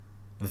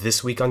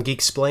This week on Geek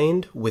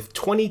Explained, with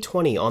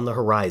 2020 on the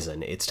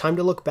horizon, it's time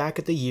to look back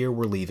at the year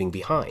we're leaving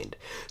behind.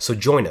 So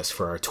join us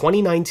for our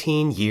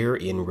 2019 Year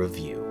in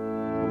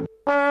Review.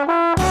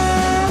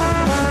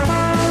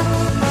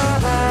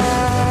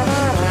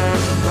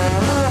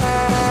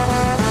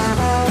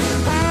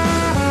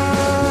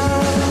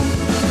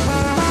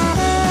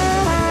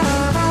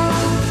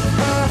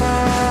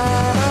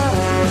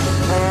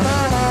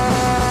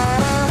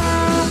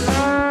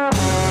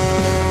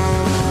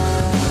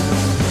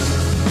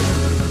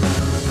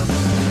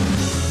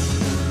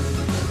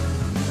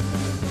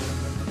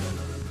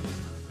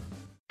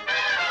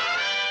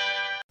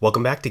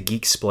 Welcome back to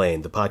Geek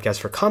Explained, the podcast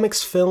for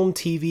comics, film,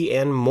 TV,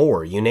 and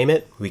more. You name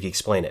it, we can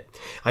explain it.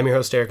 I'm your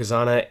host, Eric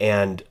Azana,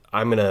 and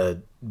I'm going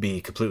to be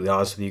completely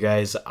honest with you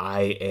guys.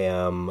 I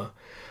am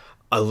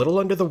a little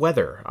under the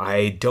weather.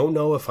 I don't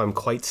know if I'm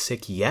quite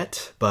sick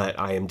yet, but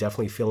I am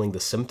definitely feeling the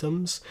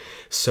symptoms.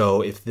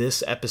 So if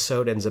this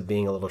episode ends up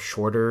being a little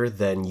shorter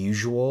than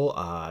usual,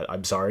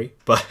 I'm sorry,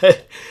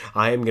 but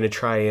I am going to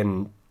try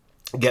and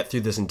get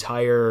through this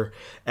entire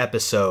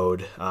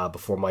episode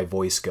before my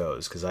voice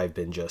goes, because I've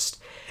been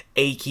just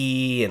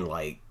achy and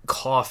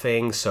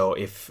coughing. So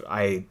if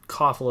I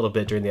cough a little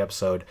bit during the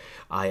episode,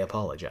 I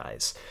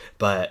apologize.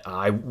 But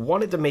I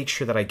wanted to make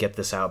sure that I get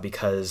this out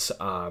because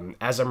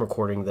as I'm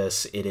recording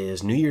this, it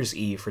is New Year's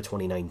Eve for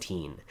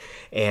 2019.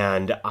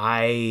 And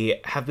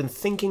I have been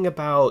thinking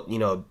about,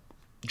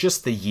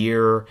 just the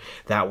year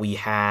that we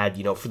had,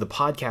 for the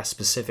podcast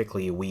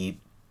specifically, we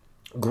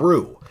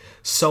grew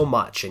so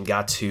much and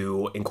got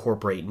to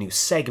incorporate new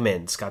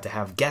segments, got to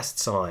have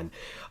guests on.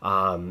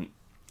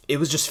 It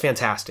was just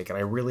fantastic, and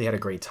I really had a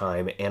great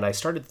time. And I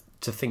started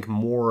to think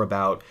more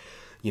about,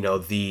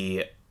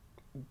 the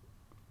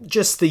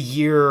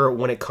year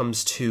when it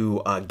comes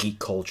to geek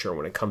culture,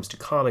 when it comes to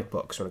comic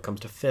books, when it comes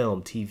to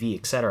film, TV,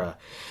 etc.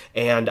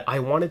 And I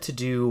wanted to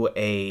do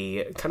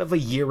a kind of a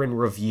year in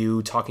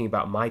review, talking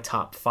about my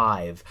top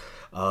 5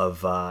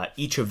 of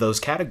each of those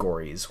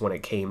categories when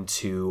it came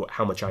to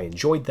how much I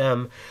enjoyed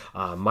them,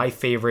 my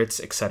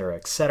favorites, etc.,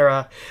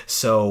 etc.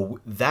 So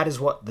that is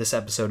what this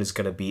episode is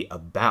going to be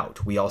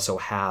about. We also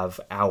have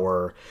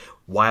our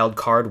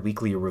Wildcard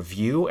Weekly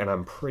Review, and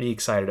I'm pretty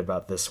excited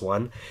about this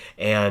one.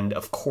 And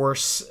of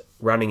course,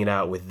 rounding it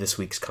out with this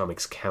week's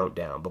Comics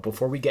Countdown. But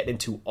before we get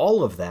into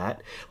all of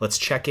that, let's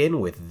check in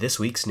with this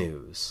week's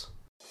news.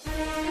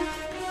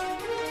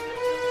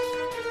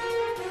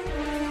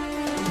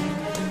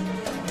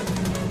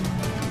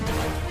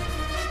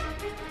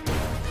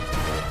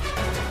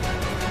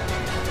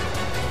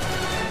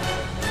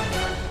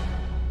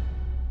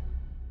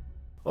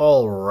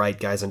 All right,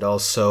 guys and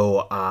dolls.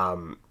 So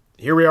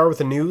here we are with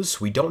the news.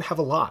 We don't have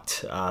a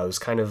lot. It was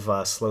kind of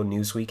a slow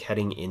news week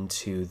heading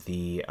into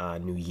the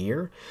new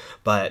year,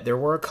 but there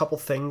were a couple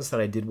things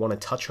that I did want to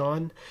touch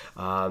on,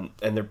 and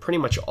they're pretty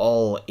much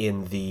all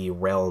in the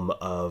realm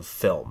of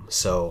film.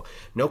 So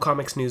no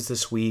comics news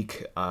this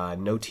week,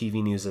 no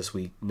TV news this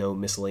week, no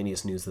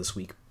miscellaneous news this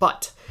week,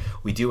 but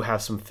we do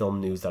have some film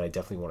news that I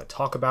definitely want to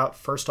talk about.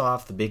 First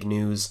off, the big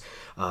news,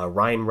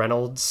 Ryan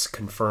Reynolds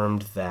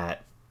confirmed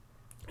that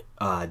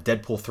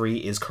Deadpool 3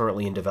 is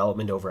currently in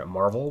development over at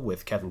Marvel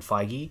with Kevin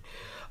Feige.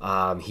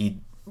 He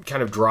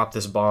kind of dropped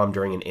this bomb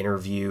during an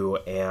interview,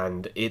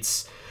 and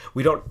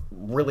we don't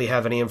really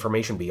have any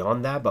information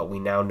beyond that, but we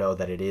now know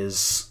that it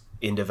is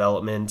in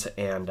development,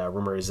 and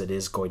rumor is it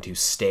is going to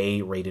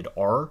stay rated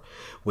R,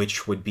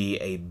 which would be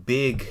a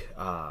big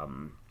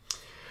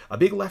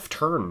left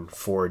turn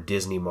for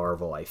Disney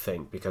Marvel, I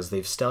think, because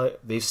they've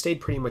stayed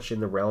pretty much in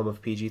the realm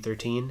of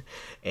PG-13,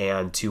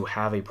 and to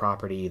have a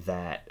property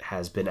that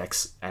has been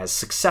as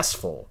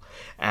successful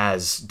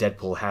as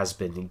Deadpool has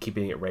been in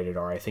keeping it rated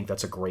R, I think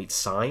that's a great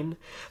sign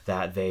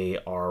that they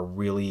are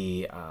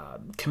really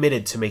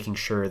committed to making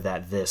sure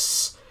that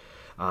this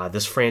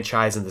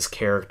franchise and this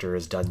character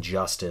is done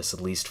justice, at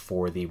least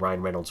for the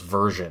Ryan Reynolds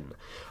version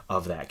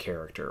of that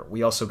character.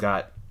 We also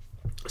got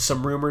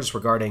some rumors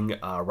regarding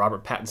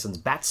Robert Pattinson's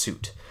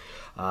Batsuit.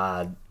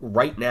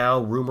 Right now,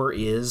 rumor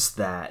is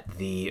that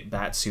the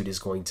Batsuit is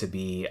going to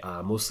be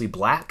mostly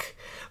black,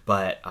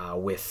 but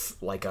with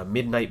a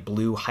midnight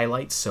blue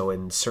highlights, so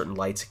in certain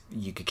lights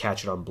you could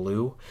catch it on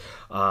blue.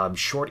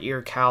 Short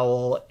ear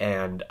cowl,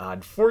 and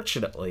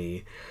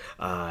unfortunately,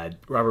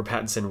 Robert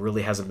Pattinson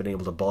really hasn't been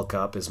able to bulk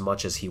up as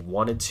much as he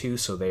wanted to,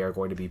 so they are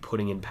going to be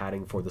putting in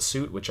padding for the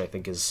suit, which I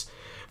think is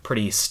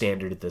pretty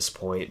standard at this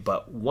point.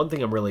 But one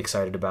thing I'm really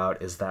excited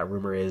about is that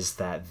rumor is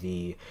that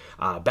the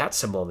bat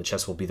symbol on the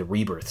chest will be the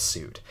Rebirth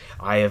suit.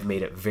 I have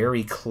made it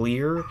very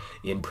clear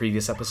in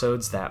previous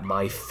episodes that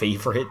my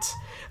favorite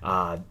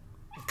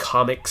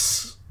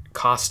comics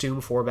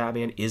costume for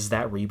Batman is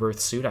that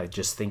Rebirth suit. I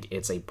just think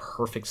it's a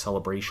perfect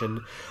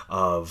celebration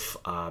of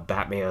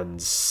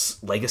Batman's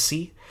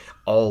legacy,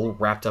 all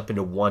wrapped up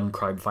into one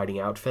crime-fighting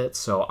outfit,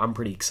 so I'm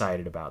pretty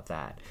excited about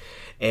that.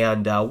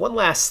 And one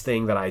last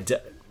thing that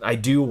I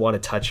do want to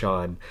touch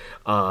on,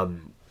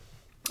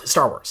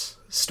 Star Wars.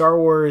 Star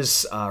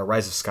Wars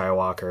Rise of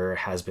Skywalker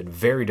has been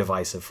very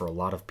divisive for a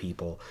lot of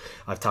people.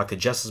 I've talked to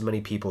just as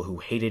many people who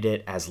hated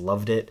it as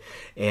loved it.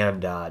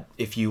 And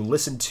if you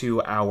listen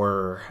to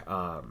our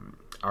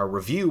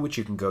review, which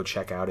you can go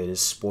check out, it is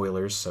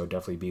spoilers, so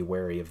definitely be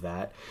wary of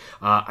that.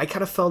 I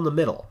kind of fell in the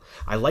middle.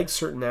 I liked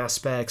certain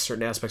aspects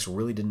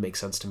really didn't make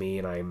sense to me,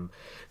 and I'm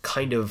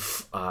kind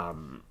of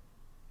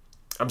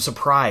I'm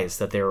surprised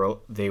that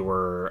they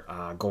were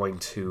going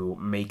to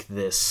make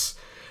this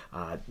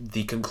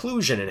the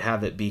conclusion and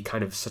have it be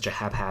kind of such a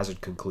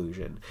haphazard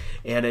conclusion.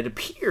 And it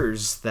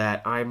appears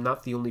that I'm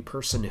not the only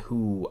person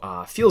who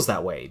feels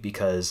that way,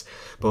 because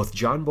both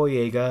John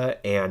Boyega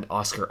and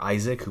Oscar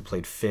Isaac, who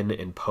played Finn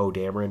and Poe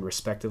Dameron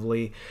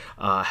respectively,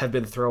 have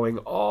been throwing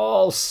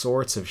all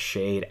sorts of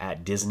shade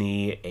at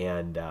Disney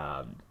and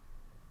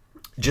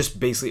just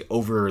basically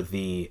over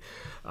the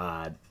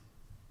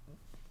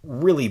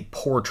really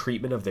poor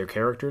treatment of their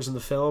characters in the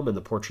film and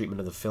the poor treatment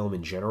of the film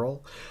in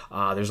general.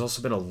 There's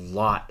also been a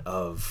lot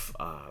of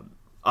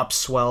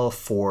upswell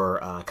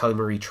for Kelly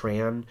Marie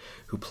Tran,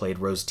 who played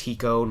Rose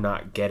Tico,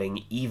 not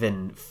getting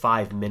even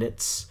 5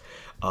 minutes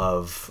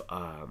of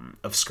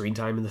screen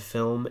time in the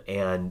film,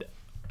 and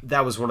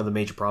that was one of the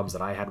major problems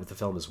that I had with the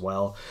film as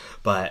well.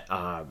 But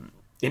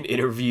in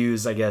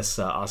interviews, I guess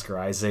Oscar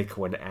Isaac,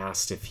 when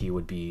asked if he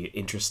would be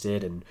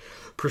interested in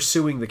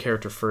pursuing the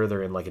character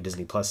further in like a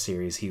Disney Plus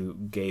series, he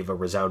gave a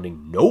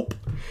resounding nope.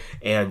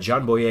 And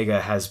John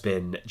Boyega has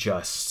been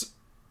just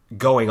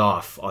going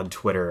off on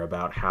Twitter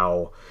about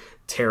how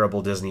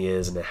terrible Disney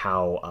is and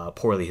how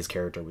poorly his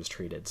character was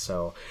treated.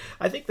 So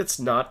I think that's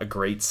not a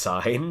great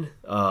sign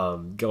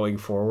going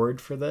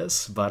forward for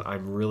this, but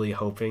I'm really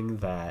hoping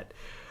that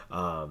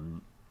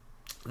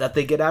that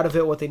they get out of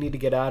it what they need to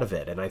get out of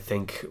it. And I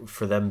think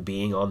for them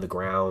being on the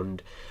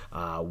ground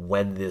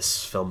when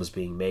this film is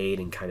being made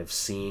and kind of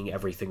seeing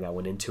everything that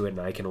went into it, and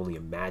I can only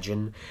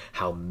imagine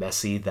how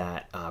messy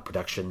that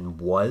production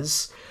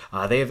was,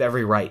 they have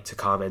every right to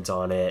comment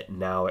on it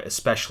now,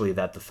 especially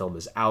that the film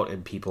is out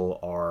and people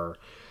are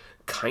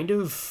kind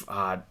of,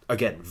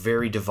 again,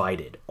 very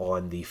divided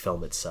on the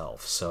film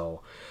itself.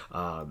 So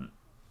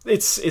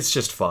it's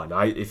just fun.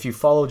 If you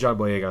follow John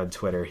Boyega on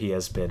Twitter, he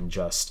has been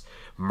just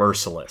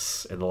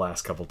merciless in the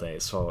last couple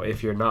days. So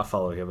if you're not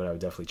following him, I would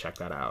definitely check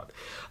that out.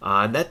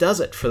 And that does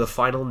it for the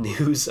final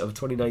news of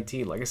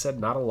 2019. Like I said,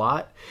 not a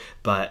lot,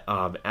 but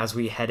as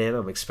we head in,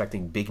 I'm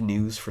expecting big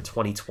news for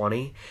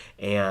 2020,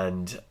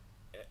 and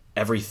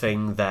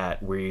everything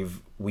that we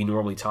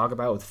normally talk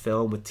about with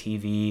film, with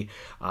TV,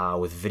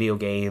 with video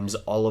games,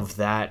 all of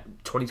that.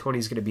 2020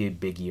 is going to be a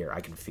big year. I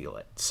can feel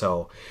it.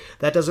 So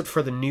that does it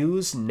for the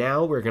news.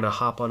 Now we're going to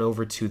hop on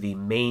over to the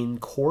main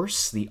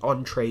course, the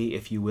entree,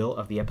 if you will,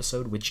 of the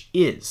episode, which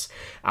is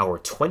our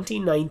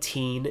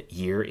 2019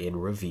 year in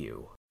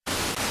review.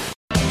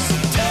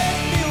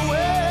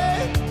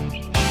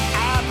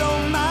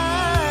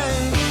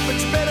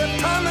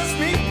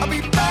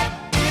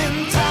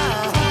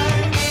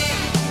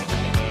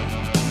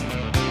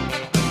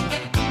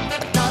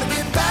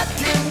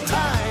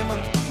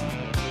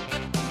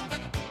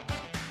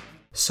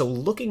 So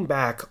looking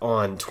back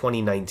on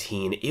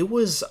 2019, it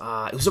was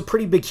a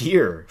pretty big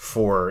year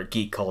for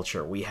geek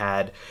culture. We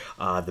had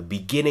the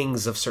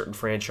beginnings of certain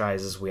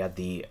franchises, we had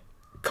the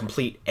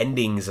complete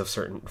endings of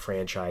certain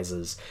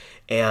franchises,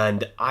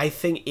 and I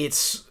think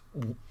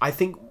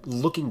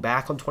looking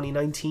back on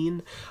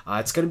 2019,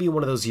 it's going to be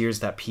one of those years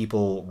that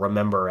people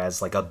remember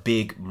as like a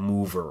big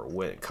mover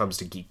when it comes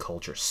to geek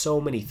culture. So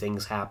many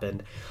things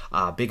happened,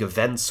 big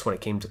events when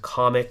it came to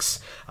comics,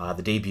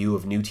 the debut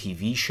of new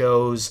TV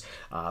shows,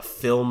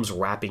 films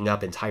wrapping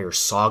up entire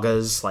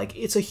sagas. Like,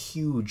 it's a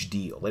huge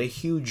deal and a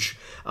huge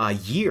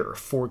year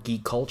for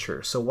geek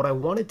culture. So what I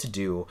wanted to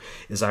do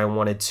is I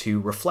wanted to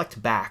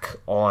reflect back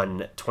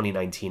on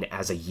 2019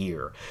 as a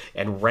year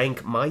and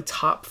rank my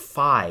top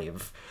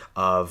 5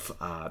 of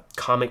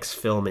comics,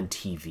 film, and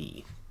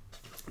TV.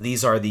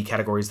 These are the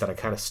categories that I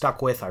kind of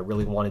stuck with. I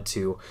really wanted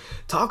to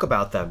talk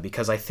about them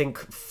because I think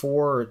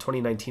for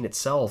 2019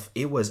 itself,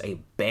 it was a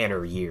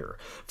banner year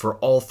for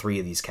all 3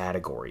 of these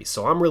categories.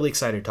 So I'm really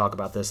excited to talk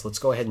about this. Let's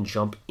go ahead and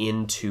jump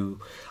into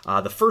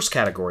the first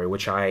category,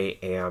 which I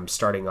am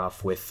starting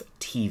off with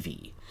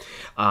TV.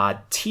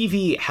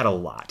 TV had a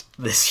lot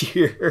this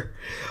year.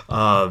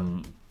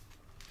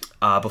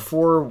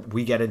 Before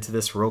we get into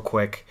this real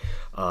quick,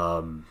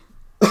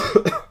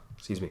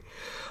 excuse me.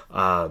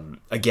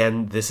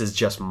 Again, this is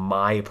just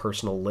my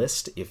personal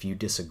list. If you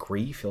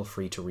disagree, feel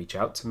free to reach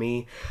out to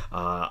me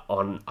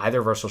on either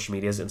of our social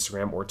medias,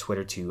 Instagram or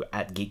Twitter, to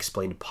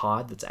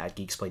 @GeekSplainedPod, that's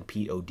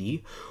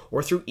 @GeekSplainedPod,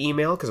 or through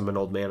email, because I'm an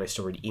old man, I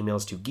still read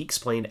emails, to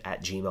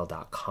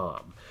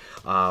geeksplained@gmail.com.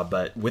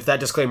 But with that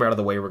disclaimer out of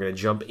the way, we're going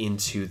to jump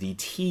into the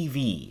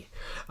TV.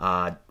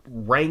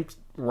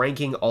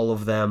 Ranking all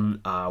of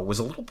them was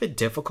a little bit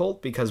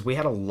difficult because we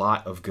had a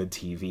lot of good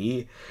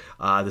TV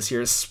this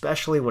year,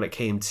 especially when it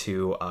came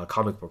to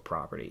comic book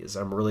properties.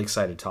 I'm really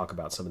excited to talk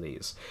about some of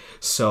these.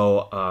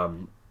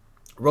 So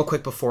Real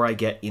quick before I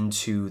get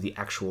into the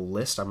actual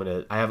list,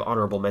 I have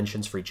honorable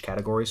mentions for each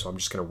category, so I'm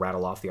just gonna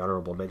rattle off the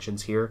honorable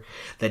mentions here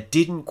that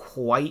didn't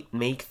quite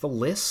make the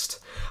list,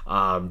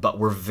 but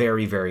were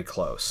very, very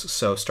close.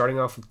 So starting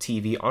off with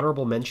TV,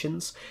 honorable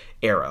mentions,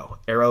 Arrow.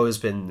 Arrow has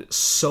been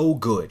so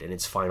good in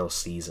its final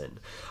season.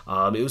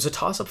 It was a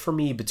toss-up for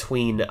me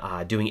between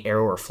doing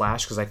Arrow or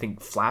Flash, because I think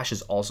Flash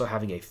is also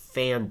having a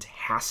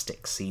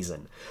fantastic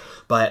season.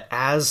 But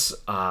as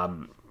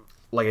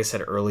like I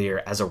said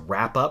earlier, as a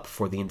wrap-up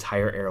for the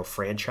entire Arrow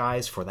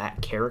franchise, for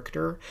that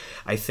character,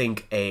 I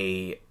think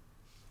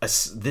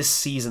this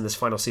season, this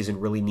final season,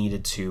 really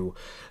needed to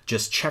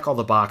just check all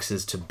the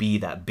boxes to be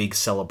that big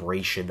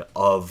celebration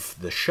of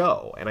the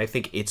show. And I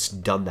think it's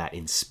done that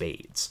in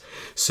spades.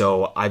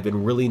 So I've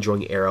been really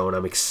enjoying Arrow, and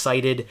I'm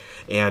excited,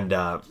 and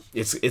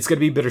it's going to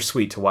be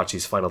bittersweet to watch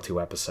these final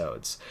 2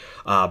 episodes.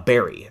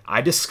 Barry.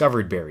 I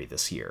discovered Barry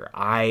this year.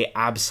 I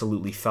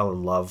absolutely fell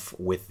in love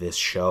with this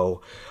show.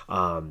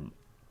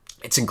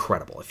 It's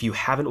incredible. If you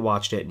haven't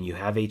watched it and you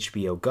have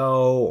HBO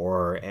Go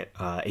or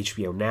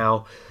HBO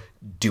Now,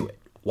 do it.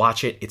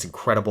 Watch it. It's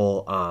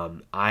incredible.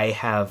 I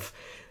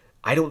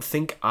don't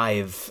think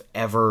I've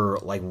ever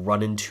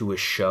run into a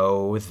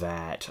show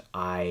that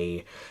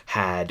I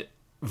had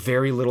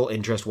very little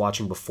interest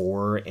watching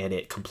before, and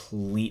it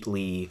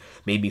completely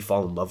made me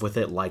fall in love with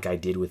it like I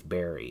did with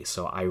Barry.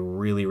 So I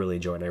really, really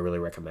enjoy it, and I really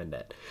recommend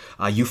it.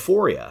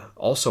 Euphoria,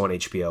 also on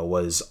HBO,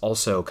 was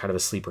also kind of a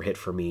sleeper hit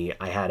for me.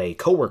 I had a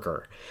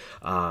coworker.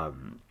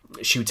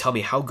 She would tell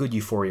me how good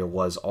Euphoria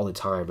was all the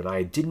time, and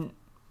I didn't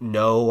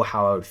know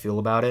how I would feel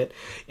about it.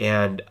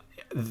 And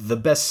the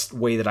best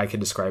way that I can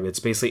describe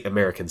it's basically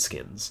American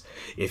Skins.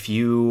 If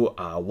you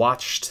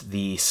watched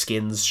the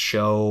Skins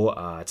show,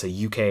 it's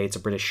a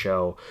British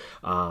show.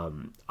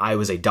 I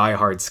was a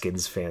diehard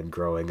Skins fan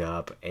growing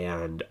up,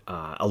 and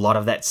a lot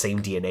of that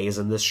same DNA is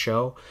in this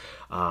show.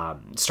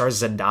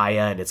 Stars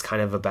Zendaya, and it's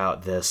kind of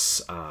about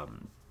this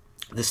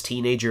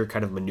teenager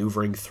kind of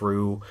maneuvering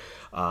through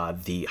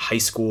the high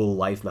school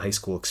life and the high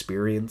school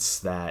experience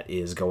that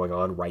is going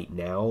on right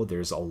now.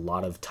 There's a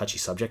lot of touchy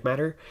subject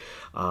matter,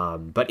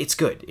 but it's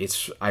good.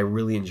 I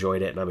really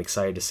enjoyed it, and I'm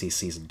excited to see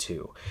season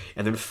 2.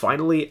 And then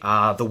finally,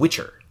 The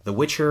Witcher. The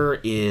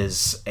Witcher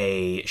is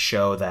a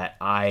show that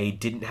I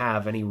didn't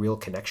have any real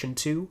connection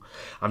to.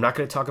 I'm not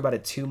going to talk about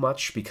it too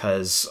much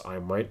because I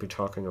might be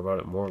talking about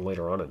it more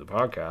later on in the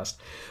podcast,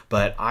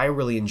 but I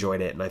really enjoyed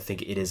it, and I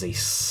think it is a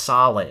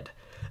solid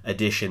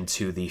addition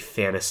to the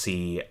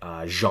fantasy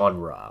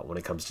genre when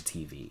it comes to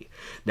TV.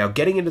 Now,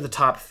 getting into the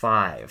top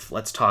 5,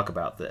 let's talk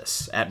about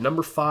this. At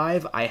number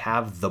 5, I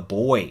have The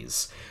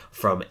Boys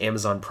from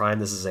Amazon Prime.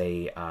 This is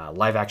a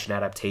live-action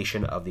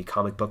adaptation of the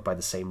comic book by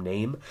the same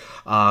name.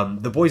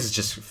 The Boys is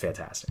just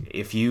fantastic.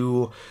 If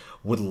you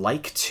would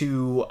like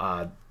to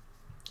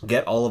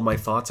get all of my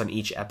thoughts on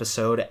each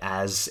episode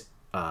as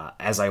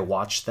I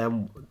watched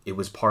them, it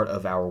was part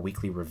of our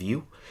weekly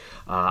review.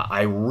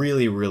 I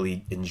really,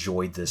 really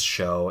enjoyed this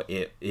show.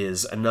 It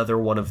is another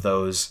one of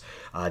those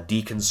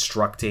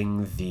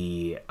deconstructing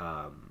the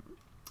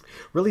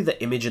really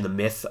the image and the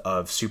myth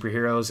of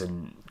superheroes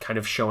and kind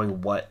of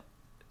showing what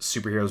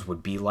superheroes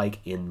would be like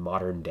in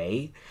modern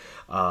day,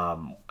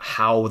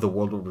 how the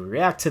world would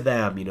react to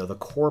them, the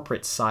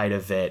corporate side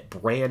of it,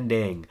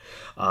 branding,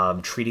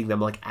 treating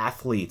them like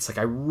athletes.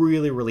 I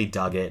really, really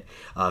dug it.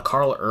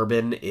 Carl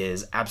Urban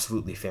is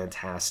absolutely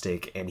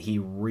fantastic, and he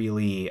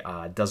really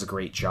does a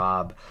great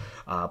job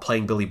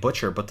playing Billy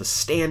Butcher, but the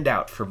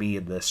standout for me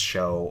in this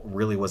show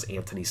really was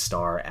Anthony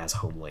Starr as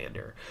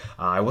Homelander.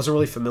 I wasn't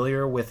really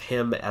familiar with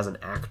him as an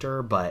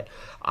actor, but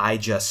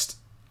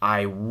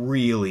I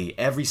really,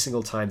 every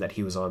single time that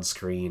he was on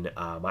screen,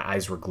 my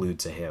eyes were glued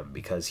to him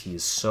because he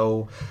is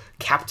so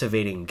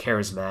captivating and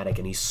charismatic,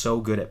 and he's so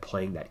good at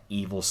playing that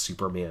evil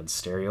Superman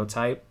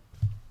stereotype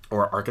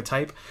or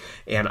archetype,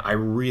 and I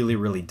really,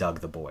 really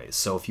dug The Boys.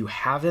 So if you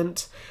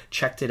haven't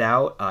checked it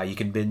out, you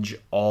can binge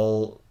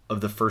all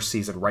of the first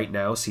season right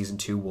now. Season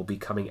 2 will be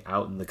coming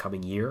out in the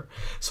coming year,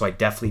 so I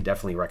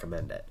definitely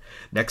recommend it.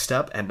 Next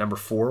up, at number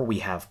 4, we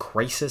have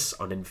Crisis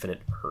on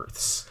Infinite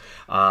Earths.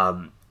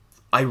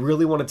 I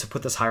really wanted to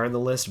put this higher on the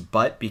list,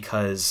 but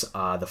because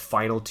the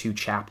final 2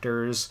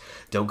 chapters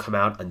don't come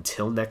out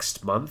until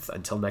next month,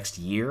 until next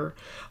year,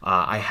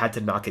 I had to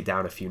knock it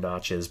down a few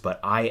notches, but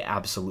I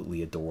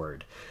absolutely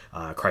adored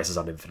Crisis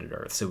on Infinite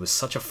Earths. It was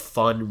such a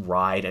fun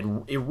ride,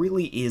 and it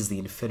really is the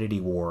Infinity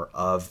War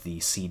of the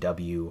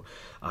CW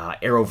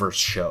Arrowverse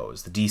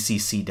shows, the DC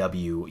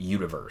CW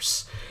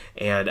universe.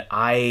 And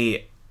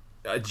I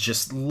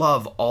just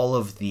love all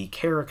of the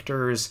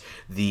characters,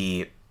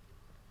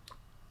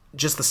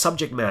 just the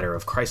subject matter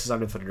of Crisis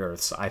on Infinite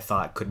Earths, I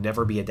thought could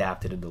never be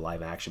adapted into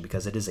live action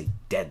because it is a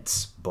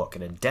dense book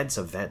and a dense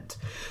event.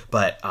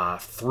 But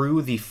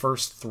through the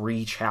first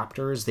 3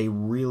 chapters, they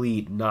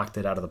really knocked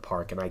it out of the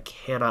park, and I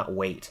cannot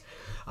wait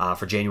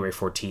for January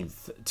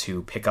 14th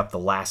to pick up the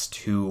last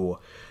 2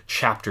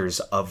 chapters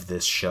of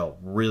this show.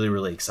 Really,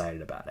 really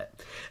excited about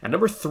it. At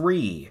number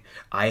 3,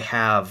 I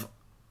have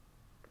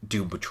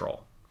Doom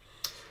Patrol.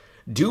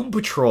 Doom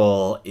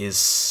Patrol is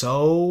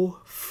so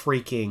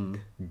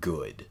freaking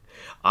good.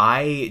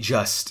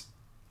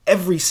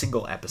 Every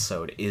single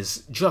episode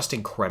is just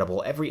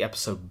incredible. Every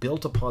episode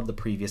built upon the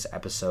previous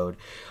episode.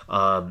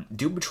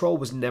 Doom Patrol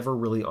was never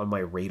really on my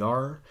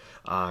radar.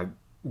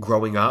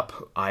 Growing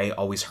up, I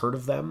always heard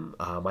of them.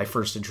 My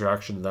first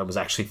introduction to them was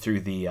actually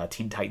through the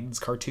Teen Titans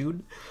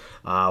cartoon,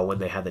 when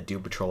they had the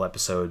Doom Patrol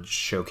episode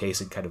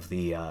showcasing kind of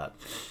the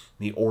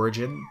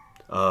origin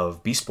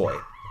of Beast Boy.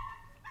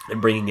 And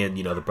bringing in,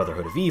 the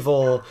Brotherhood of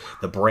Evil,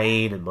 the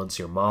Brain, and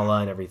Monsieur Mala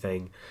and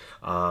everything.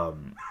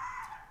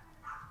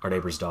 Our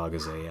neighbor's dog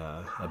is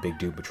a big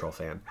Doom Patrol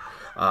fan.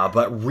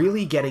 But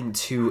really getting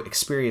to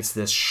experience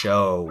this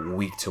show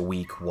week to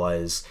week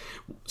was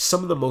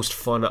some of the most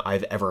fun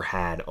I've ever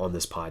had on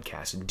this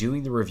podcast. And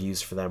doing the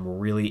reviews for them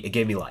it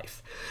gave me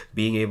life.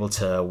 Being able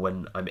to,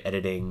 when I'm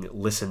editing,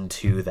 listen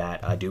to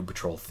that Doom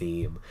Patrol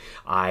theme.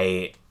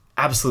 I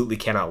absolutely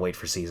cannot wait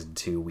for season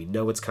 2. We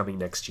know it's coming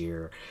next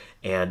year.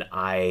 And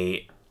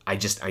I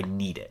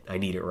need it. I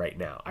need it right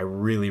now. I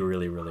really,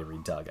 really, really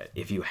dug it.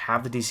 If you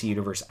have the DC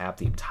Universe app,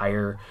 the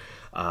entire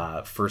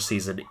first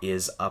season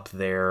is up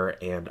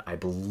there, and I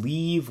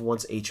believe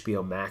once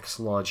HBO Max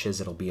launches,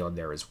 it'll be on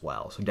there as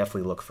well. So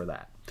definitely look for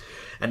that.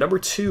 And number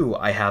 2,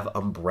 I have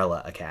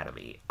Umbrella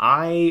Academy.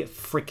 I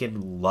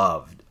freaking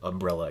loved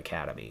Umbrella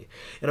Academy.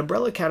 And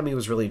Umbrella Academy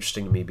was really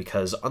interesting to me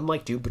because,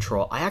 unlike Doom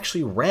Patrol, I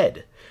actually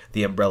read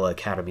the Umbrella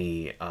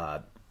Academy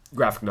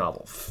graphic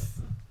novel.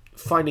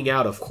 Finding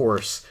out, of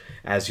course,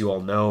 as you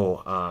all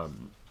know,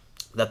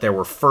 that there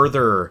were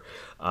further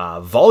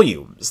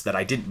volumes that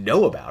I didn't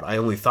know about. I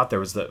only thought there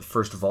was the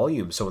first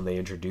volume. So when they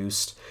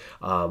introduced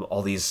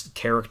all these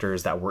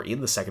characters that were in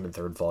the second and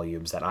third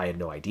volumes that I had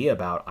no idea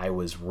about, I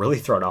was really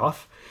thrown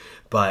off.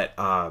 But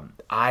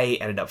I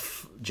ended up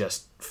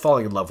just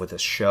falling in love with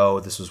this show.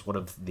 This was one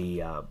of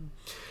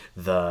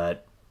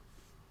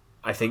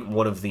I think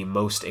one of the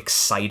most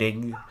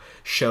exciting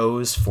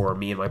shows for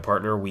me and my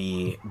partner.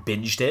 We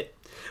binged it.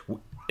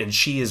 And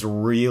she is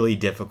really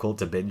difficult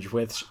to binge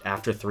with.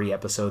 After 3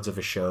 episodes of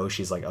a show,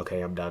 she's like,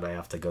 okay, I'm done. I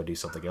have to go do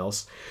something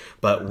else.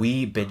 But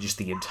we binged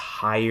the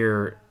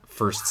entire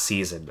first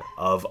season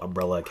of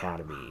Umbrella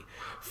Academy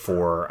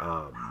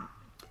for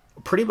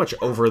pretty much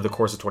over the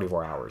course of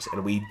 24 hours.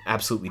 And we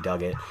absolutely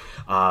dug it.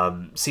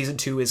 Season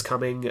 2 is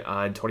coming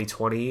in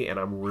 2020, and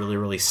I'm really,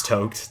 really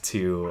stoked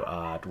to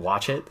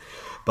watch it.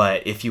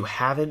 But if you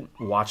haven't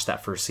watched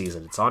that first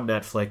season, it's on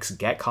Netflix.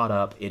 Get caught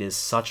up. It is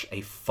such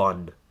a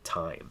fun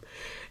time.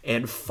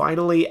 And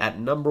finally, at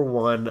number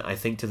 1, I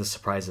think to the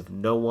surprise of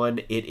no one,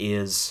 it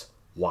is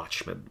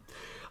Watchmen.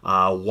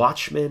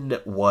 Watchmen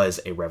was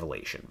a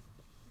revelation.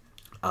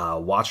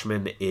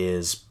 Watchmen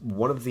is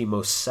one of the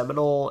most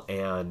seminal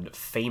and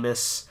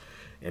famous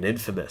and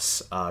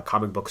infamous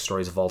comic book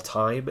stories of all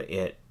time.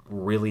 It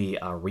really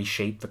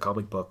reshaped the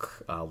comic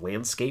book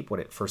landscape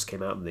when it first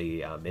came out in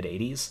the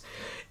mid-'80s.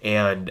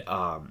 And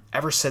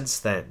ever since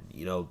then,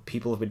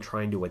 people have been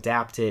trying to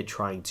adapt it,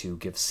 trying to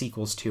give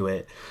sequels to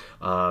it.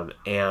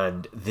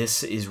 And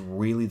this is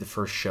really the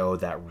first show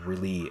that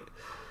really...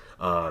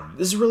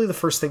 this is really the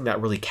first thing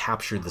that really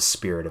captured the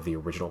spirit of the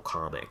original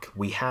comic.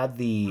 We had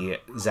the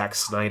Zack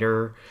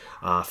Snyder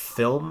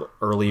film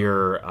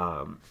earlier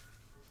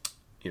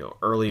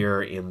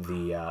in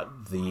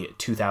the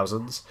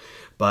 2000s,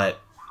 but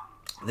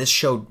this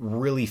show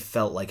really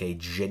felt like a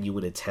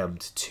genuine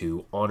attempt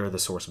to honor the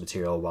source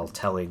material while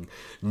telling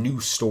new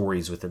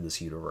stories within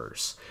this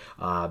universe.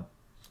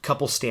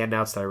 Couple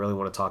standouts that I really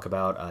want to talk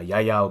about.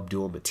 Yahya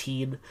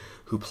Abdul-Mateen,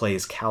 who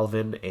plays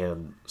Calvin,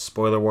 and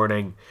spoiler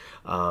warning,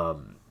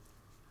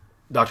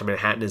 Dr.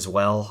 Manhattan as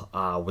well,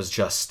 was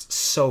just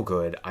so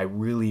good. I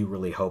really,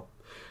 really hope,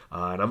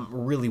 and I'm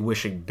really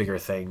wishing bigger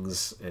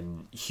things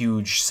and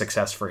huge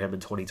success for him in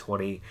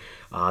 2020.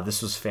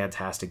 This was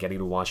fantastic. Getting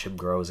to watch him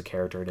grow as a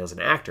character and as an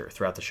actor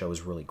throughout the show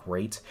was really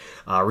great.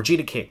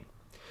 Regina King,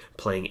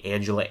 playing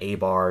Angela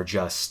Abar,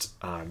 just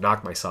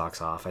knocked my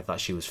socks off. I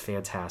thought she was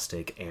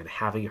fantastic, and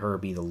having her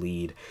be the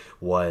lead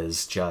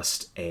was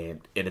just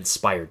an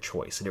inspired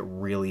choice. And it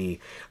really,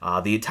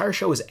 the entire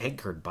show is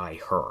anchored by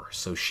her,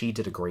 so she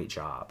did a great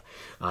job.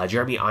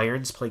 Jeremy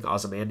Irons playing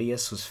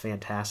Ozymandias was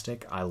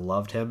fantastic. I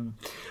loved him.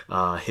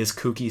 His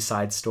kooky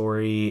side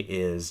story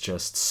is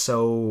just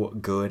so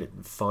good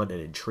and fun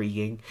and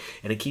intriguing,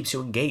 and it keeps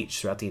you engaged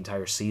throughout the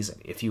entire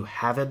season. If you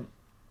haven't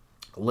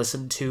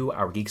listen to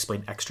our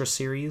Geeksplained Extra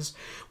series,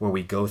 where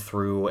we go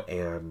through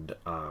and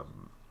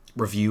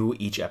review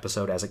each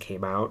episode as it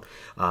came out.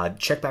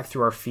 Check back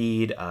through our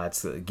feed.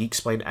 It's the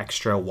Geeksplained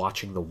Extra,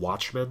 Watching the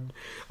Watchmen.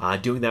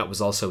 Doing that was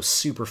also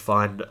super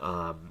fun.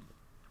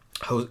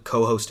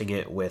 Co-hosting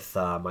it with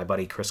my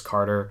buddy Chris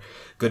Carter,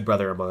 good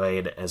brother of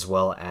mine, as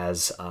well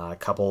as a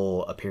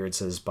couple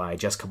appearances by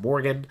Jessica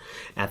Morgan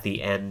at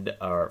the end,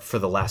 for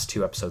the last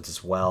 2 episodes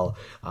as well.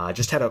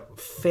 Just had a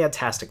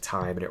fantastic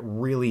time, and it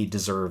really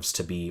deserves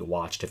to be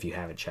watched if you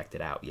haven't checked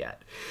it out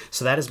yet.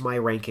 So that is my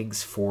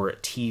rankings for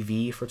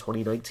TV for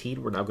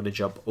 2019. We're now going to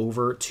jump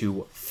over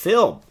to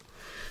film.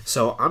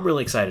 So I'm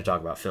really excited to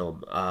talk about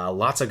film.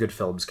 Lots of good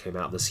films came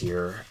out this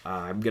year.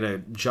 I'm going to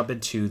jump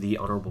into the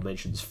honorable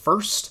mentions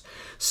first.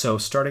 So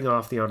starting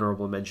off the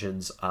honorable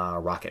mentions,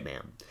 Rocket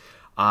Man.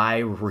 I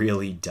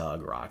really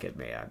dug Rocket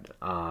Man.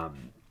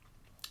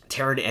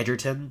 Taron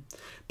Egerton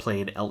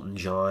playing Elton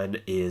John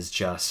is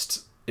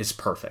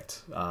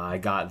perfect. I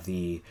got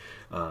the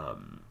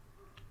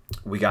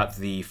we got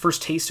the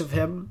first taste of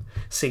him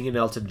singing an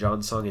Elton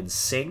John song in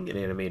Sing, an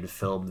animated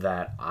film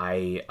that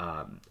I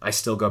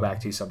still go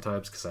back to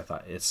sometimes because I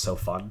thought it's so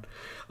fun.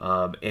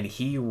 And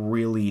he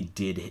really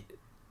did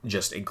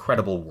just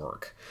incredible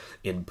work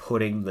in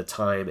putting the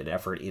time and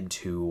effort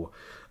into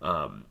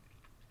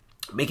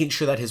making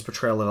sure that his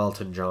portrayal of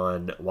Elton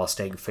John, while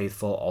staying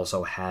faithful,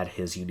 also had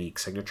his unique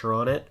signature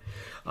on it.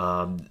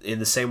 In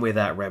the same way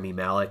that Rami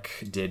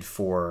Malek did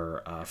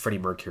for Freddie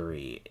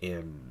Mercury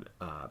in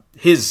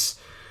his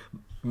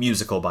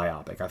musical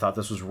biopic. I thought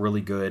this was really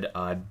good.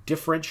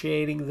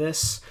 Differentiating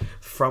this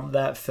from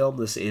that film,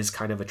 this is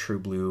kind of a true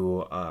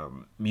blue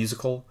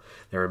musical.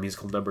 There are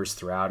musical numbers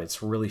throughout.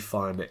 It's really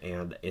fun,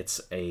 and it's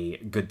a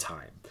good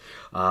time.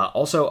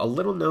 Also, a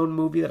little known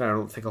movie that I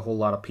don't think a whole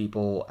lot of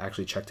people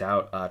actually checked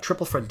out,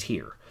 Triple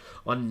Frontier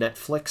on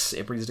Netflix.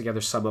 It brings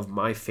together some of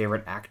my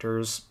favorite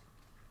actors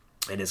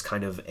and is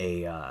kind of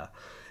a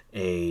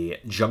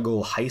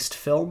jungle heist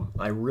film.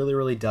 I really,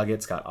 really dug it.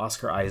 It's got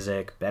Oscar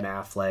Isaac, Ben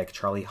Affleck,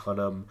 Charlie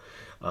Hunnam,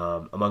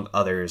 among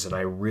others, and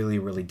I really,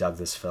 really dug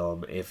this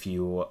film. If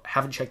you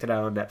haven't checked it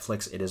out on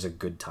Netflix, it is a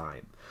good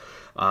time.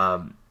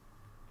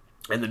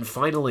 And then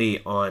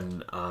finally,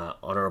 on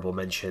honorable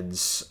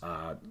mentions,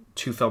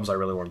 two films I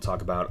really want to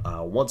talk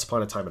about. Once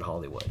Upon a Time in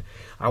Hollywood.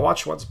 I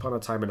watched Once Upon a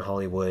Time in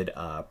Hollywood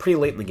pretty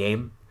late in the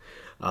game.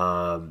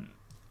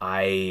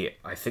 I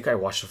think I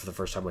watched it for the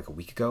first time like a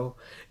week ago,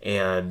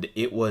 and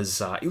it was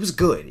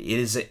good.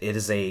 It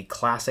is a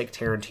classic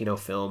Tarantino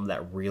film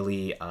that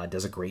really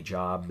does a great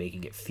job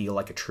making it feel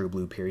like a true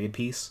blue period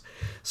piece.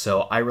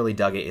 So I really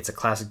dug it. It's a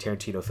classic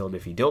Tarantino film.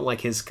 If you don't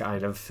like his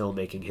kind of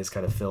filmmaking, his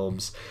kind of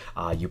films,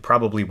 you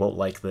probably won't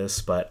like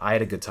this, but I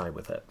had a good time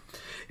with it.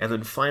 And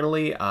then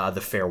finally,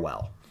 The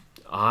Farewell.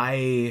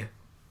 I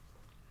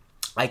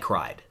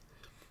cried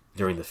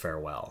during The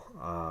Farewell.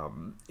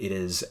 It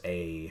is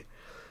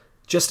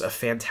just a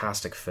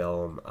fantastic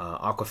film.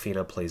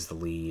 Awkwafina plays the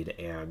lead,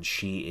 and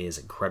she is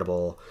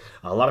incredible.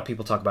 A lot of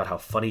people talk about how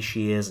funny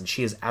she is, and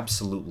she is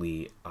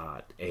absolutely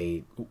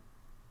a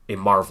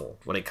marvel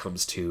when it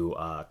comes to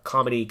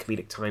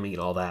comedic timing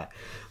and all that.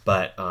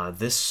 But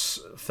this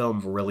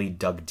film really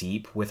dug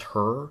deep with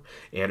her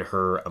and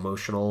her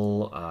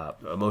emotional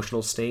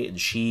state, and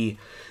she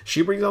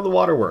brings on the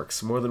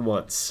waterworks more than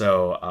once.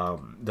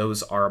 So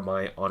those are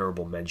my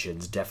honorable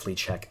mentions. Definitely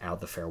check out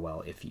The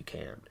Farewell if you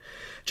can.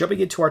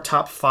 Jumping into our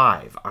top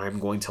 5, I'm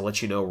going to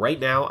let you know right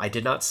now, I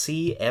did not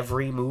see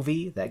every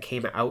movie that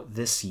came out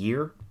this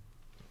year.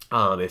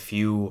 If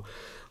you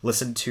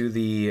listened to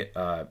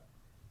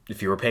if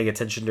you were paying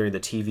attention during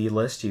the TV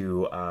list,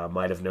 you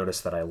might have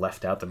noticed that I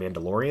left out The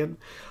Mandalorian.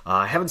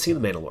 I haven't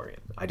seen The Mandalorian.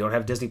 I don't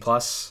have Disney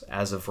Plus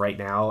as of right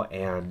now,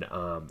 and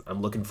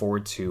I'm looking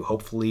forward to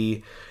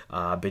hopefully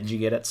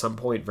binging it at some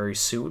point very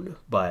soon.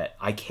 But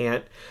I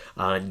can't,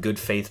 in good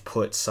faith,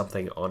 put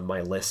something on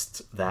my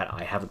list that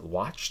I haven't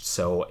watched.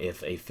 So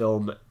if a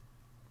film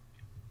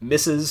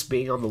misses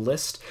being on the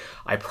list,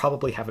 I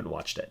probably haven't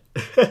watched it.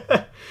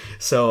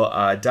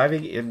 So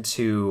diving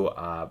into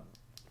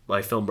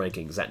my film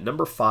rankings, at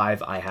number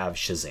 5 I have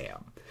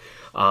Shazam,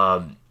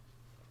 and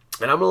I'm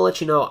gonna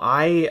let you know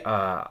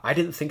I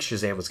didn't think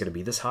Shazam was gonna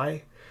be this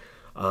high.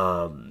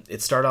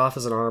 It started off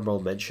as an honorable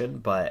mention,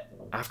 but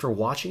after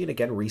watching it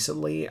again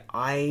recently,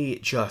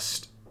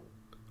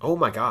 oh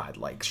my god,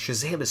 like,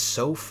 Shazam is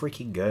so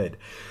freaking good.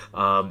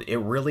 It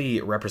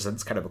really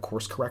represents kind of a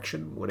course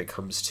correction when it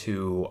comes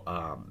to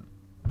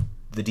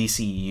the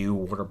DCEU,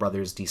 Warner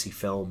Brothers, DC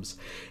Films,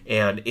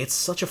 and it's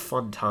such a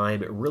fun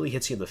time. It really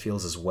hits you in the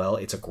feels as well.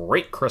 It's a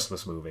great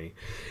Christmas movie,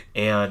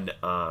 and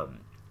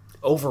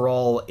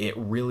overall, it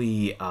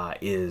really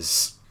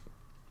is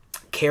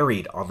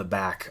carried on the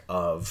back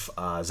of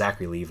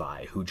Zachary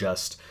Levi, who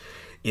just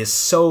is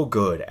so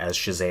good as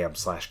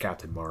Shazam /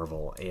 Captain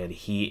Marvel, and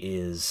he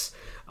is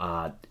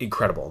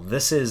incredible.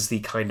 This is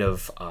the kind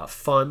of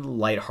fun,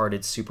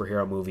 lighthearted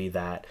superhero movie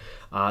that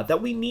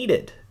we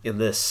needed in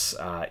this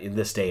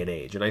day and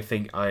age. And I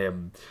think I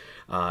am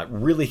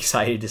really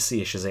excited to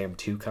see a Shazam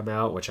 2 come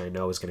out, which I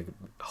know is going to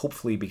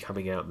hopefully be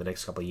coming out in the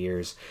next couple of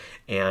years.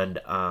 And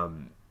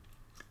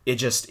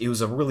it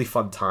was a really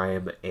fun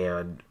time,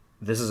 and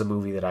this is a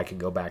movie that I can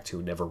go back to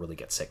and never really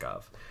get sick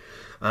of.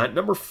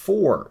 Number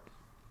 4,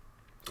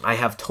 I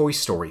have Toy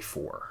Story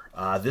 4.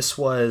 This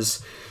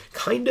was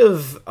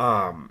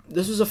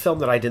this was a film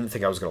that I didn't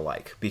think I was going to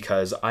like,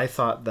 because I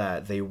thought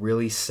that they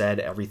really said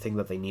everything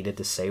that they needed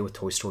to say with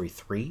Toy Story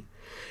 3.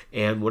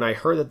 And when I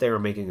heard that they were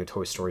making a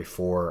Toy Story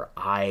 4,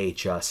 I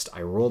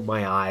rolled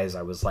my eyes.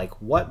 I was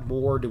like, what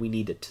more do we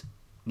need to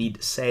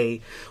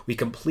say? We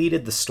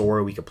completed the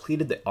story. We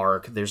completed the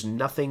arc. There's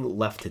nothing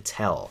left to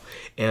tell.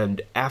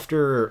 And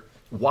after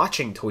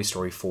watching Toy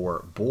Story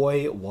 4,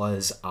 boy,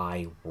 was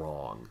I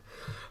wrong.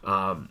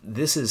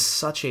 This is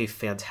such a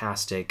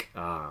fantastic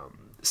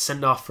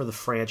send-off for the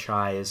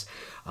franchise.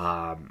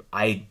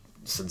 I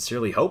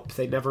sincerely hope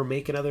they never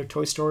make another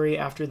Toy Story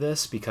after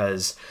this,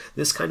 because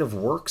this kind of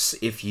works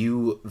if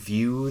you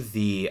view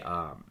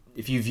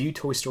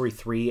Toy Story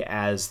 3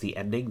 as the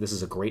ending. This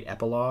is a great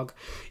epilogue.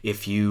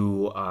 If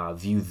you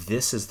view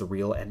this as the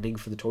real ending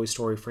for the Toy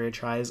Story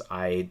franchise,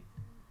 I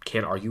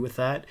can't argue with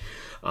that.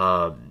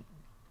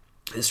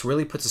 This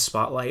really puts a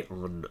spotlight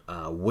on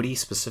Woody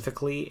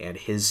specifically and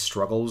his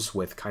struggles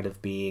with kind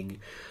of being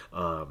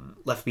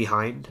left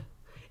behind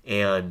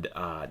and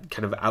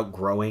kind of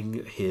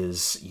outgrowing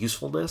his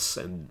usefulness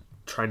and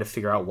trying to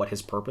figure out what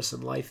his purpose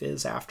in life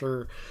is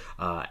after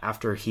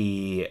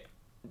he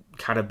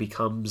kind of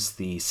becomes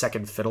the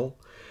second fiddle.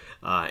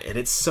 And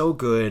it's so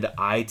good.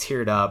 I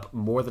teared up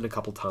more than a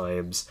couple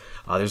times.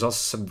 There's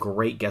also some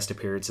great guest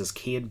appearances.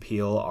 Key and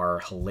Peele are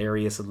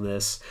hilarious in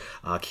this.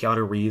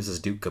 Keanu Reeves as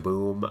Duke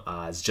Kaboom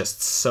is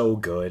just so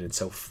good and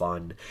so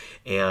fun.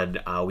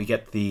 And we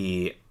get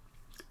the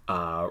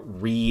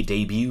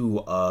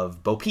re-debut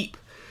of Bo Peep,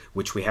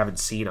 which we haven't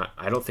seen.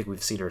 I don't think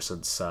we've seen her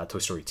since Toy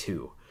Story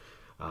 2.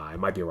 I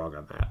might be wrong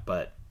on that.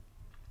 But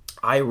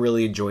I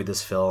really enjoyed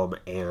this film,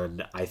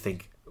 and I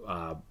think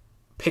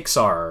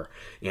Pixar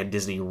and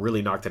Disney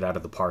really knocked it out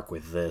of the park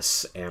with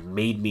this and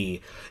made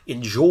me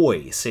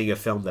enjoy seeing a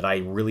film that I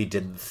really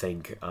didn't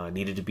think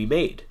needed to be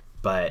made.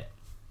 But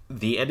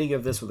the ending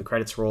of this, when the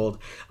credits rolled,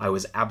 I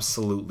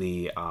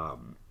absolutely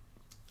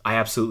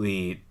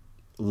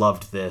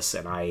loved this,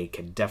 and I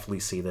can definitely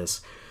see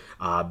this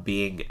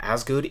being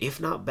as good, if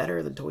not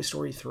better, than Toy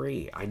Story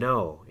 3. I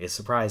know, it's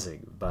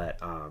surprising, but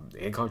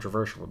and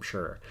controversial, I'm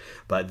sure.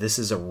 But this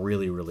is a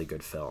really, really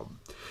good film.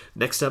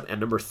 Next up, at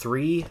number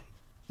 3,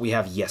 we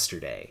have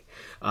Yesterday.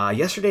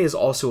 Yesterday is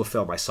also a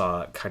film I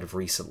saw kind of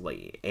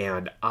recently,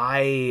 and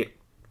I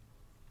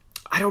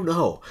don't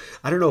know.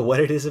 I don't know what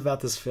it is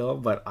about this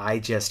film, but I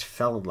just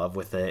fell in love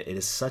with it. It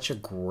is such a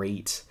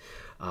great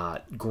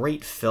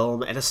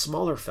film, and a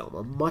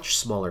much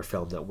smaller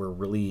film that we're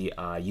really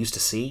used to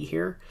seeing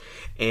here.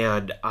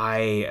 And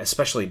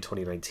especially in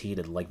 2019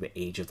 and like the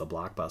age of the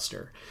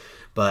blockbuster.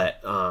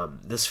 But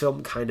this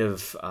film kind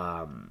of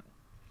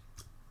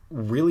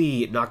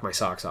really knocked my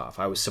socks off.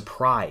 I was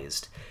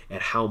surprised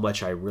at how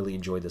much I really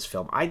enjoyed this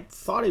film. I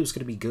thought it was going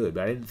to be good,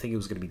 but I didn't think it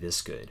was going to be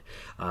this good.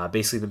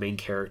 Basically, the main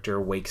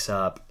character wakes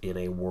up in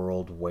a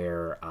world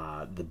where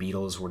the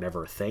Beatles were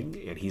never a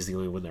thing, and he's the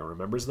only one that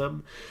remembers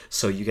them.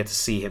 So you get to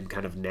see him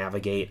kind of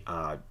navigate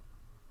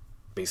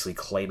basically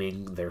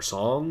claiming their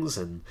songs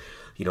and,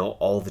 you know,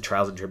 all the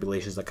trials and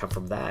tribulations that come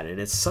from that. And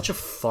it's such a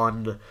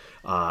fun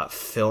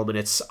film, and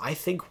it's, I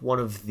think, one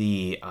of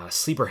the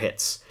sleeper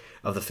hits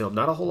of the film.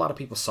 Not a whole lot of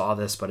people saw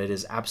this, but it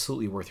is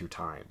absolutely worth your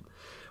time.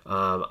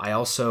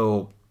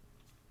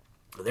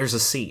 There's a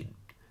scene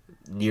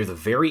near the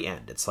very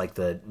end. It's like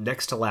the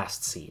next to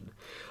last scene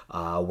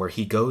where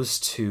he goes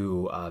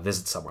to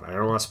visit someone. I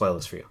don't want to spoil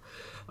this for you.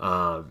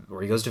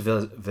 Where he goes to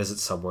visit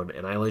someone,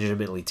 and I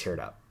legitimately teared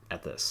up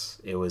at this.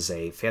 It was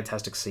a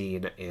fantastic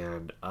scene,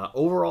 and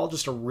overall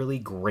just a really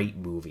great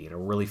movie and a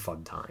really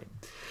fun time.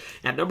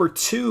 At number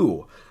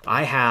 2,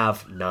 I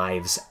have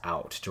Knives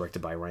Out,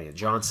 directed by Rian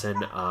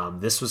Johnson.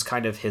 This was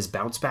kind of his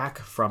bounce back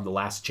from The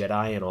Last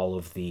Jedi and all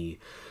of the,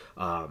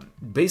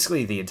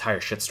 basically the entire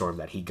shitstorm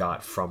that he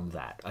got from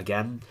that.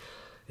 Again,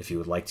 if you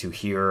would like to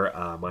hear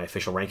my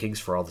official rankings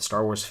for all the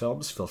Star Wars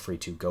films, feel free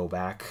to go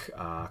back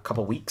a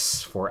couple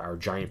weeks for our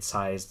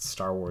giant-sized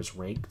Star Wars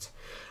ranked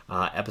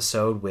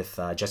episode with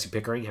Jesse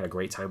Pickering. Had a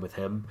great time with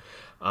him.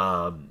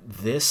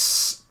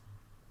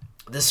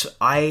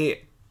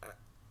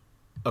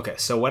 Okay,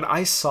 so when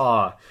I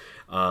saw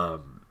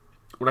that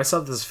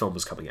this film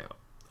was coming out,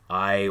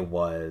 I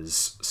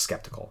was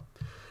skeptical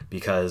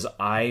because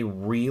I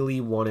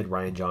really wanted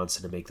Rian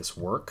Johnson to make this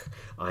work.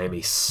 I am a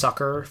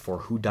sucker for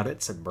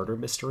whodunits and murder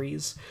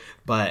mysteries,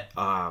 but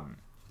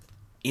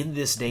in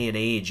this day and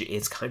age,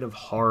 it's kind of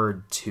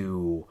hard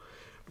to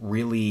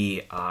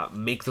really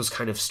make those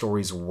kind of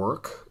stories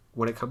work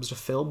when it comes to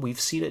film. We've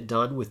seen it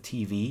done with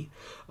TV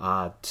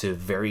to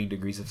varying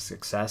degrees of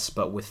success,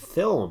 but with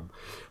film,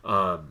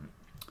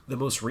 the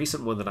most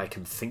recent one that I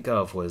can think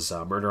of was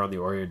Murder on the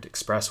Orient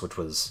Express, which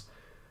was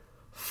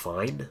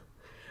fine.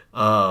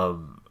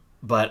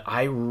 But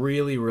I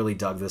really, really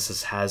dug this.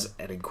 This has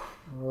an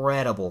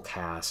incredible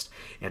cast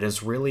and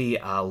is really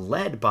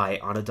led by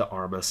Ana de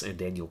Armas and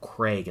Daniel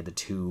Craig in the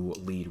 2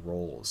 lead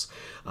roles.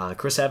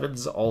 Chris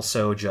Evans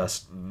also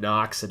just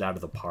knocks it out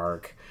of the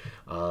park.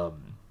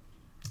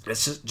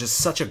 It's just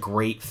such a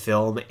great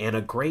film and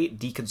a great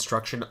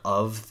deconstruction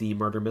of the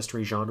murder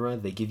mystery genre.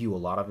 They give you a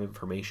lot of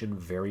information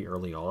very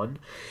early on,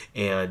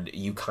 and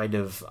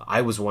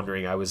I was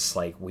wondering, I was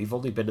like, we've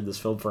only been in this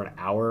film for an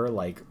hour,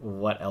 like,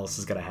 what else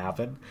is going to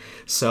happen?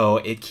 So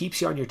it keeps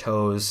you on your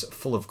toes,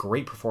 full of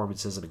great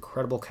performances, an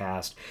incredible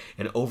cast,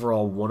 and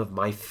overall one of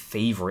my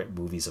favorite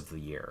movies of the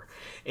year.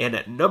 And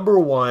at number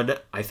 1,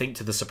 I think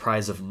to the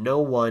surprise of no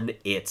one,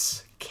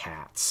 it's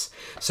Cats.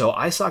 So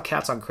I saw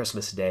Cats on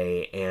Christmas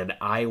Day, and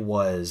I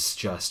was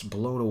just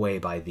blown away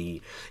by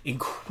the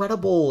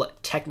incredible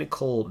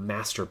technical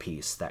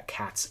masterpiece that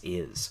Cats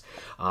is.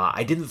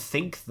 I didn't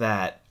think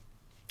that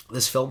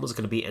this film was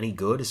going to be any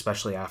good,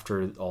 especially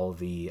after all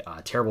the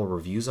terrible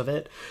reviews of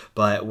it.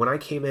 But when I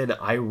came in,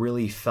 I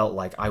really felt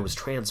like I was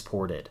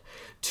transported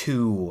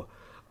to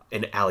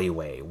an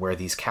alleyway where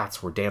these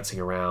cats were dancing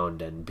around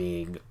and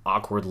being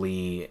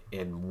awkwardly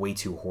and way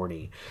too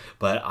horny.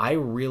 But I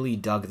really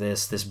dug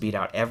this. This beat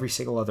out every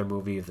single other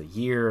movie of the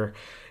year.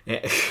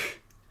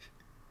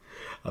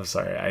 I'm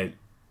sorry.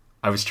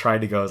 I was trying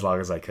to go as long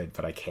as I could,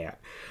 but I can't.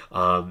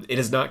 It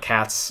is not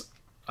Cats.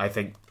 I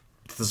think,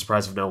 to the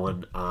surprise of no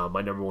one,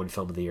 my number one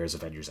film of the year is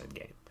Avengers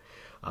Endgame.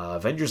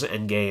 Avengers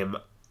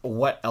Endgame,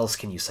 what else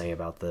can you say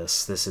about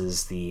this? This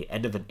is the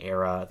end of an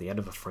era, the end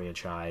of a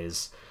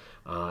franchise,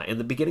 and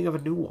the beginning of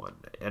a new one.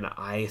 And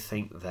I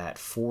think that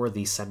for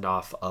the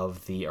send-off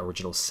of the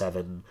original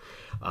 7,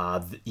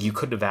 you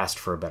couldn't have asked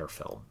for a better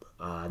film.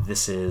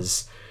 This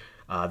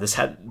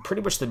had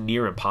pretty much the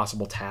near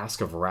impossible task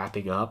of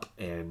wrapping up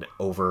an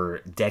over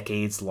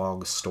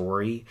decades-long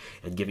story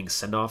and giving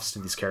send-offs to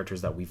these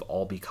characters that we've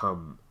all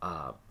become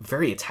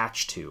very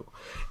attached to.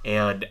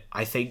 And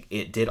I think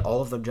it did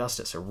all of them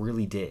justice. It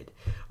really did.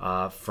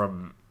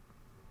 And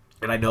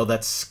I know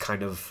that's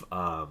kind of...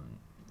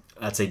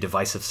 that's a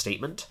divisive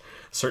statement.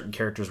 Certain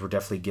characters were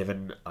definitely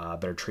given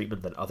better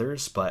treatment than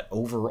others, but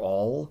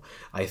overall,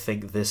 I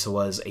think this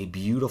was a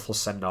beautiful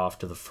send-off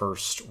to the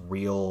first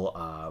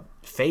real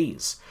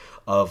phase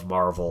of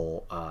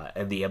Marvel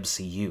and the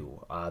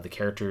MCU. The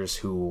characters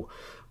who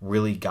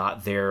really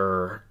got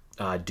their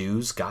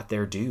dues got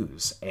their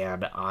dues,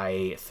 and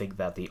I think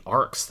that the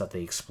arcs that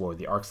they explored,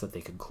 the arcs that they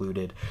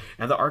concluded,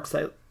 and the arcs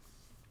that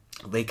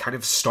they kind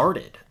of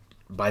started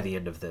by the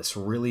end of this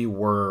really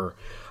were...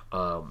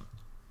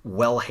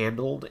 well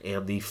handled,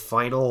 and the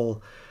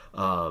final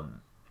 5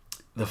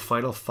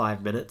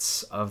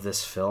 minutes of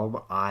this film,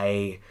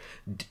 I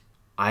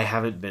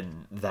haven't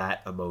been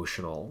that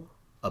emotional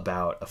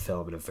about a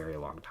film in a very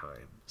long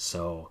time.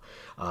 So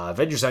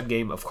Avengers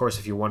Endgame, of course,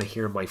 if you want to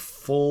hear my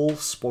full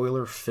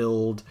spoiler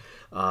filled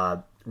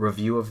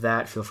review of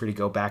that, feel free to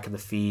go back in the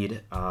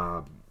feed.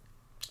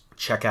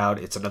 Check out,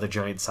 it's another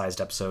giant-sized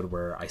episode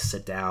where I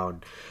sit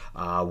down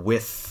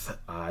with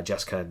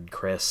Jessica and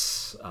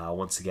Chris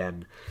once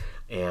again,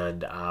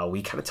 and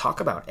we kind of talk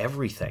about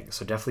everything,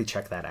 so definitely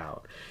check that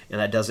out.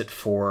 And that does it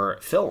for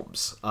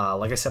films.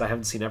 Like I said, I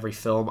haven't seen every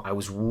film. I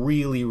was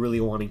really,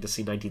 really wanting to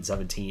see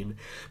 1917,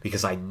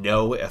 because I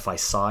know if I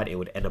saw it, it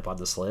would end up on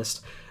this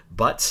list.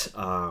 But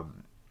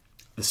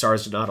the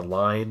stars did not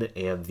align,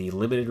 and the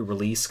limited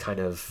release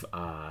kind of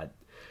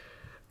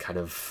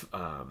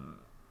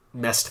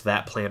messed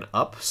that plan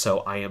up, so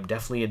I am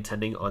definitely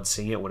intending on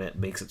seeing it when it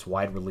makes its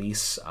wide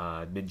release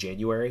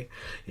mid-January,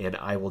 and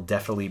I will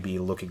definitely be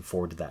looking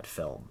forward to that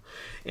film.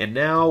 And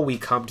now we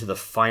come to the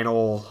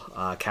final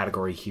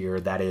category here,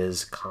 that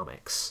is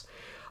comics.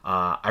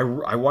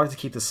 I wanted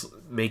to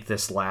make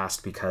this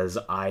last because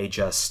there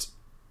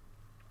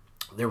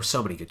were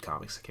so many good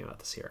comics that came out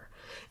this year,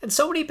 and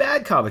so many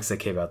bad comics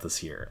that came out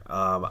this year.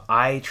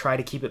 I try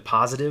to keep it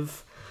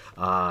positive.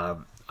 I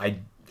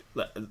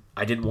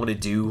didn't want to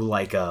do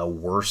like a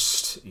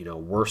worst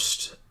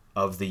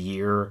of the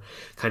year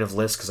kind of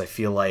list, because I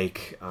feel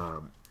like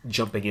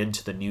jumping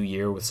into the new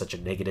year with such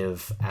a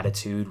negative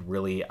attitude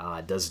really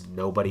does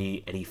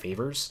nobody any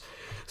favors.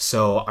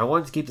 So I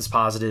wanted to keep this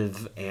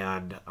positive,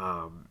 and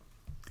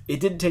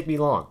it didn't take me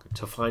long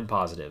to find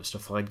positives, to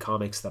find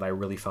comics that I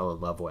really fell in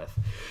love with.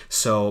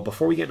 So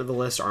before we get into the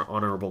list, our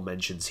honorable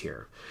mentions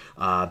here.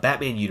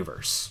 Batman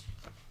Universe.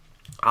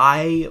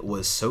 I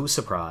was so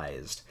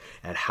surprised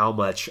at how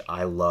much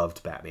I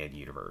loved Batman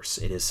Universe.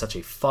 It is such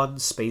a fun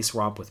space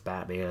romp with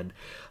Batman.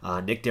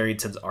 Nick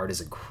Darrington's art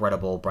is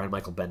incredible. Brian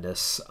Michael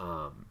Bendis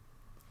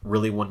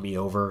really won me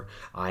over.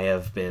 I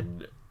have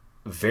been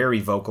very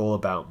vocal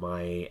about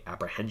my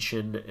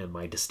apprehension and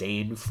my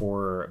disdain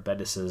for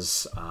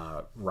Bendis's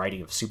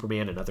writing of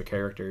Superman and other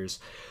characters.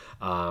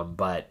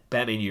 But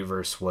Batman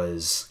Universe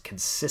was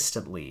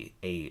consistently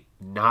a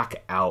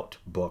knockout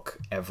book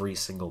every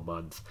single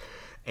month.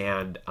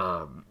 And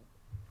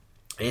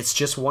it's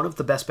just one of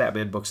the best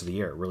Batman books of the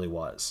year. It really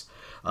was.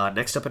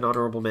 Next up in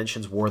honorable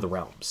mentions, War of the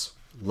Realms.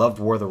 Loved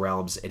War of the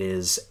Realms. It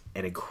is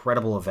an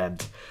incredible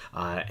event,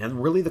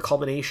 and really the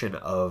culmination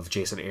of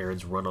Jason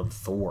Aaron's run on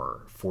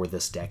Thor for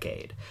this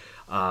decade.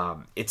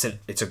 It's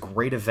a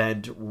great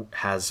event,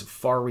 has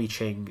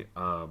far-reaching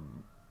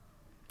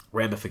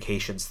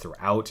ramifications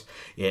throughout.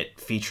 It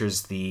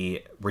features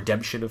the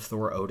redemption of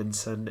Thor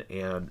Odinson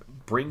and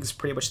brings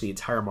pretty much the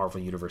entire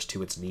Marvel Universe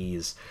to its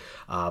knees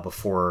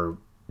before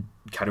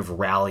kind of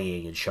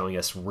rallying and showing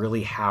us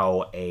really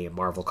how a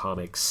Marvel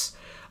Comics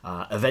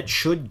event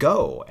should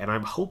go. And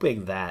I'm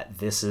hoping that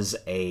this is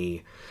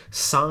a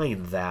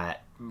sign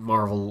that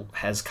Marvel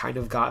has kind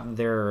of gotten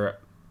their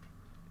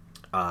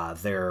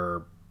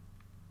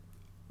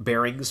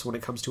bearings when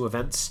it comes to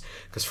events,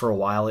 because for a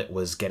while it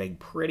was getting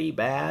pretty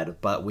bad,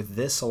 but with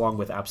this, along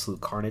with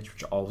Absolute Carnage,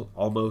 which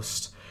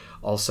almost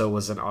also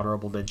was an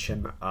honorable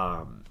mention.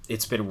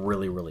 It's been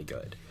really, really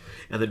good.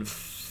 And then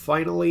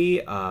finally,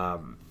 a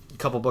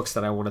couple books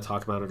that I want to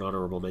talk about in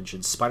honorable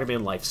mentions.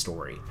 Spider-Man Life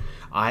Story.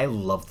 I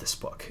love this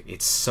book.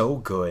 It's so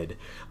good.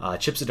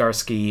 Chip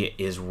Zdarsky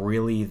is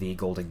really the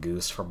golden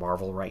goose for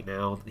Marvel right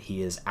now.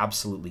 He is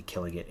absolutely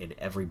killing it in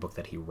every book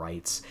that he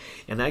writes.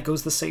 And that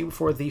goes the same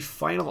for the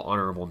final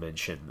honorable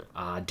mention,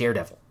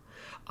 Daredevil.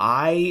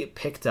 I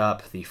picked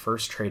up the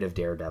first trade of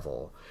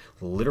Daredevil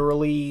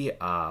literally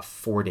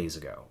 4 days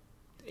ago,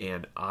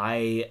 and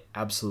I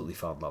absolutely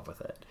fell in love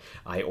with it.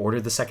 I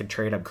ordered the second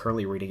trade. I'm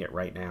currently reading it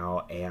right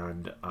now,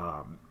 and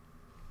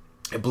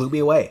it blew me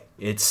away.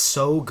 It's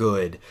so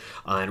good,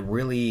 and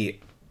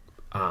really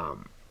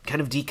kind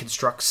of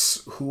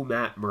deconstructs who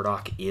Matt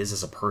Murdock is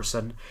as a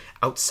person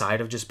outside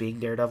of just being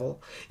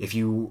Daredevil. If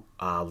you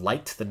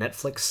liked the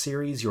Netflix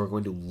series, you're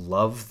going to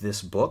love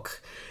this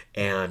book.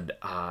 And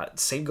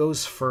same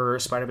goes for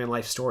Spider-Man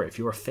Life Story. If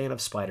you're a fan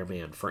of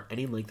Spider-Man for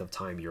any length of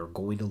time, you're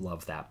going to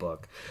love that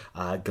book.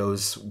 It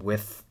goes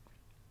with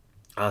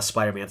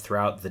Spider-Man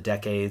throughout the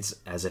decades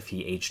as if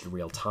he aged in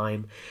real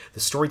time.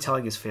 The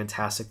storytelling is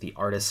fantastic. The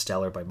art is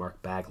stellar by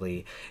Mark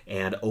Bagley.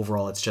 And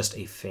overall, it's just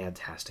a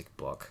fantastic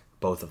book.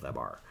 Both of them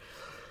are.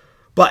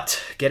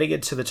 But getting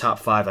into the top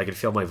 5, I can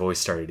feel my voice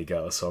starting to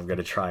go, so I'm going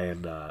to try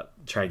and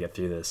get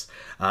through this.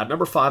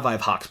 Number 5, I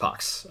have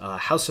Hoxpox,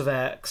 House of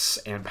X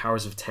and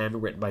Powers of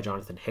 10, written by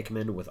Jonathan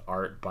Hickman with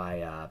art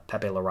by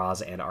Pepe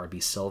Larraz and R.B.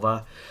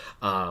 Silva.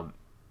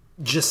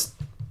 Just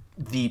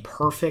the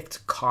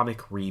perfect comic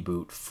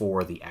reboot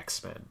for the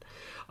X-Men.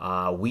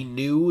 We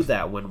knew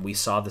that when we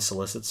saw the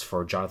solicits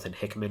for Jonathan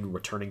Hickman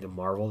returning to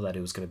Marvel that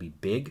it was going to be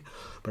big,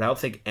 but I don't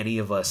think any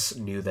of us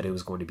knew that it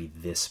was going to be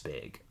this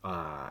big.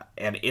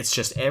 And it's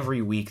just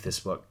every week this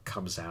book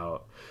comes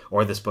out,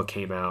 or this book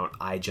came out,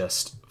 I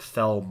just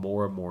fell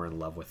more and more in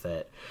love with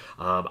it.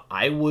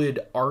 I would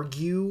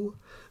argue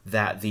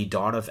that the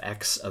Dawn of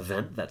X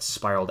event that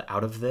spiraled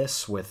out of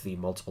this with the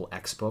multiple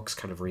X books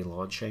kind of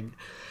relaunching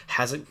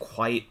hasn't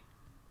quite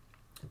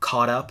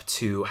caught up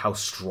to how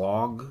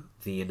strong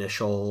the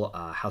initial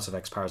House of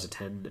X Powers of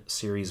 10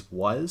 series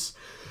was,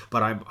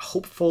 but I'm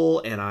hopeful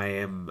and I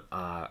am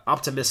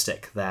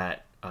optimistic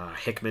that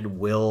Hickman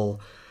will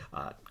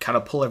kind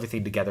of pull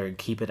everything together and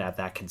keep it at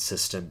that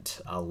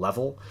consistent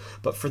level.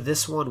 But for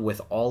this one,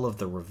 with all of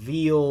the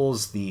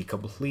reveals, the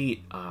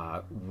complete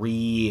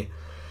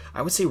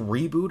I would say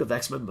reboot of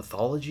X-Men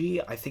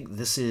mythology, I think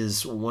this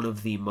is one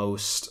of the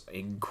most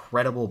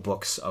incredible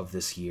books of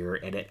this year,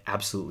 and it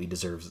absolutely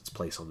deserves its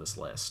place on this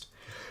list.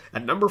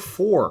 At number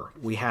 4,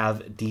 we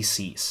have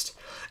Deceased.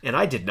 And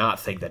I did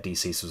not think that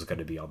Deceased was going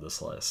to be on this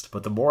list,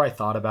 but the more I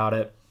thought about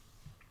it,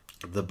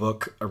 the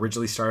book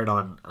originally started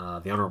on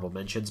the honorable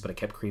mentions, but it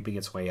kept creeping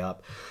its way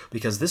up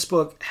because this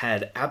book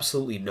had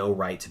absolutely no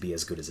right to be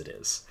as good as it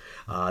is.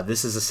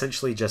 This is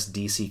essentially just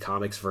DC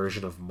Comics'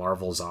 version of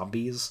Marvel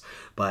Zombies,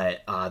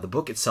 but the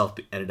book itself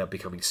ended up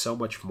becoming so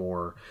much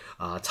more.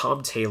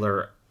 Tom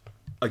Taylor,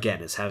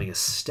 again, is having a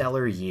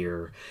stellar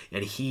year,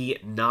 and he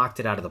knocked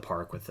it out of the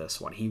park with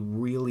this one. He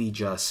really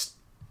just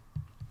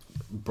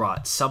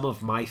brought some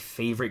of my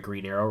favorite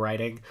Green Arrow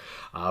writing.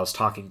 I was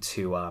talking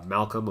to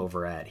Malcolm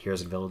over at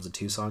Heroes and Villains in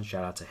Tucson,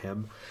 shout out to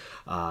him,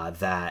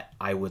 that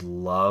I would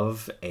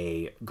love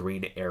a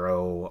Green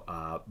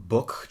Arrow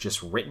book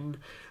just written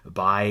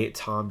by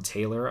Tom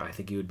Taylor. I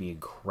think it would be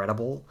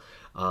incredible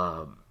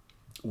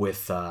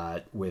with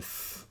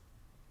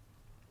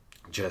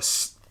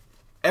just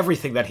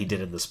everything that he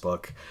did in this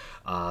book,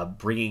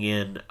 bringing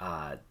in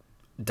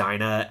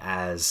Dinah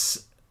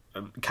as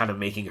kind of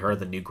making her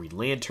the new Green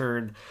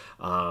Lantern,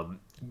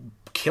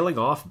 killing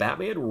off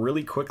Batman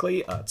really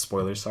quickly,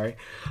 spoilers, sorry,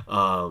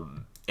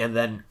 and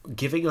then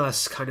giving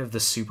us kind of the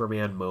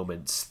Superman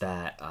moments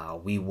that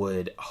we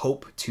would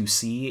hope to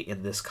see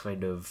in this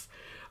kind of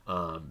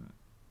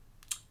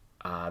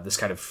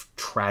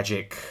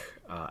tragic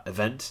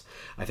event.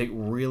 I think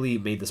really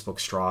made this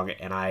book strong,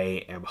 and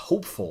I am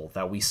hopeful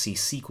that we see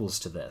sequels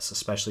to this,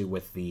 especially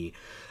with the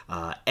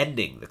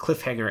ending, the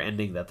cliffhanger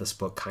ending that this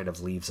book kind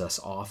of leaves us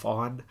off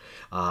on.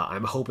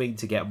 I'm hoping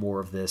to get more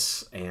of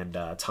this, and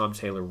Tom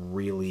Taylor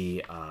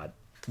really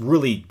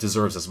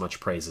deserves as much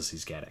praise as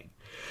he's getting.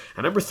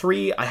 At number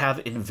 3, I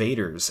have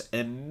Invaders,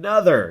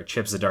 another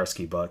Chip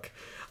Zdarsky book.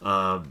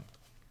 I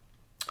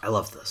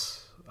love this.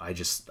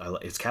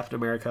 It's Captain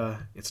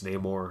America, it's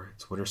Namor,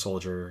 it's Winter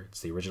Soldier, it's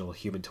the original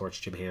Human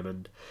Torch, Jim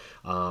Hammond.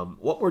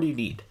 What more do you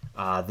need?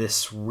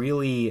 This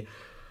really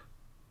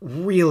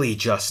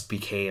just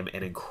became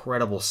an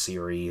incredible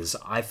series.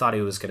 I thought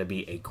it was going to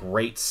be a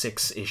great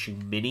 6-issue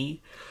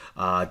mini,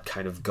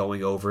 kind of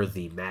going over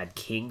the Mad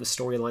King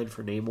storyline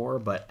for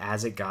Namor, but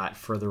as it got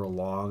further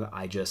along,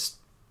 I just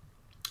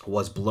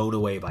was blown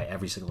away by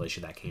every single issue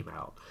that came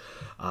out.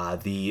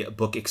 The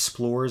book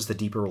explores the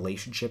deeper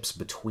relationships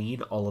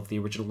between all of the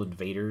original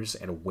invaders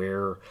and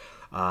where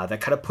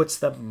that kind of puts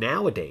them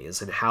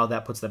nowadays and how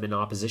that puts them in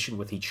opposition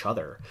with each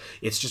other.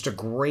 It's just a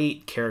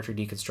great character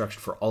deconstruction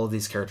for all of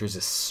these characters,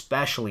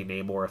 especially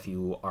Namor. If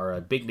you are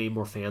a big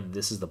Namor fan,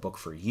 this is the book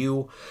for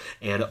you.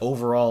 And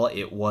overall,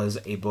 it was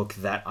a book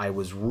that I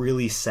was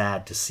really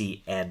sad to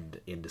see end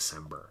in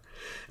December.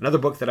 Another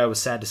book that I was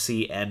sad to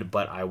see end,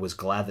 but I was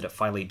glad that it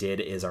finally did,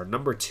 is our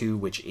number 2,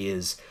 which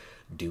is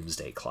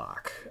Doomsday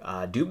Clock.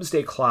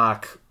 Doomsday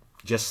Clock,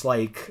 just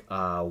like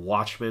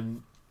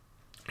Watchmen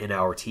in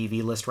our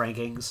TV list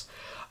rankings,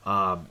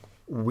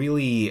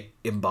 really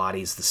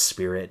embodies the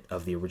spirit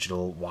of the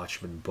original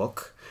Watchmen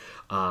book.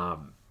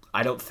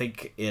 I don't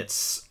think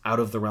it's out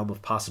of the realm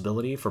of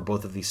possibility for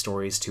both of these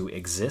stories to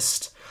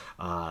exist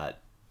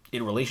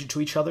in relation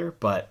to each other,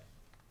 but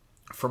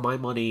for my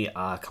money,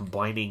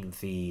 combining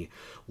the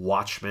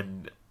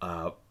Watchmen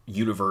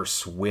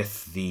universe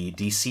with the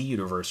DC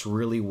universe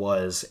really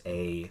was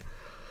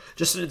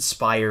just an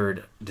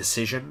inspired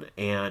decision.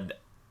 And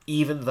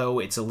even though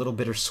it's a little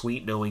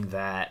bittersweet knowing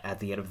that at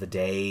the end of the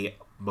day,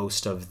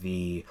 most of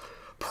the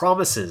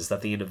promises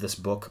that the end of this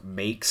book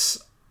makes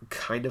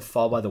kind of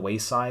fall by the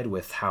wayside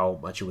with how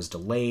much it was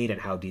delayed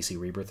and how DC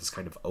Rebirth is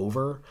kind of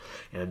over,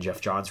 and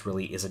Jeff Johns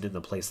really isn't in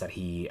the place that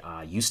he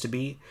used to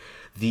be.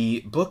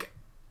 The book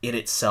in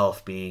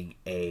itself being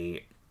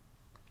a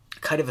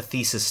kind of a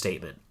thesis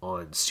statement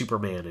on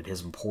Superman and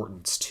his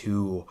importance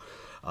to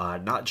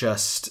not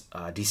just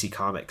DC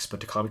Comics, but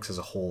to comics as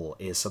a whole,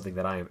 is something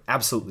that I am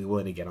absolutely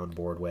willing to get on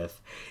board with.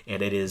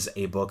 And it is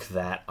a book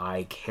that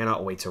I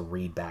cannot wait to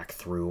read back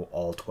through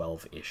all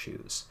 12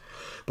 issues.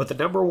 But the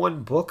number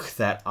 1 book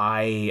that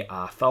I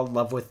fell in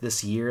love with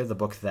this year, the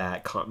book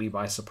that caught me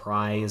by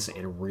surprise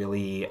and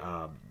really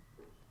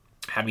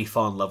had me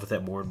fall in love with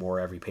it more and more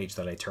every page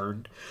that I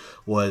turned,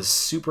 was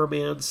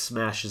Superman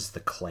Smashes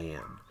the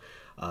Klan.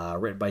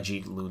 Written by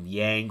Gene Luen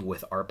Yang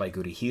with art by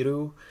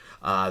Gurihiru.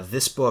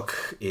 This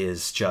book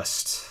is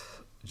just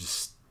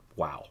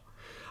wow.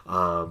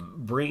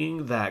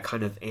 Bringing that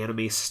kind of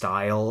anime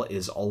style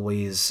is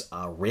always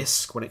a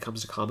risk when it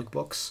comes to comic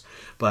books,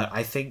 but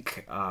I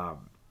think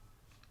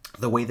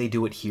the way they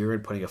do it here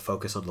and putting a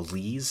focus on the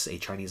Lees, a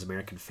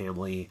Chinese-American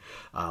family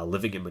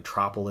living in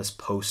Metropolis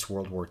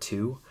post-World War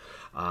II,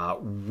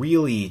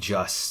 really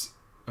just...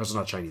 It's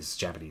not Chinese, it's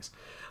Japanese.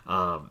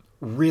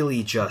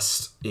 Really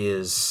just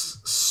is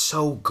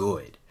so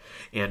good.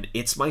 And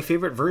it's my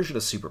favorite version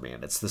of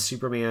Superman. It's the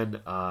Superman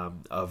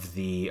of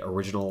the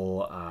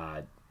original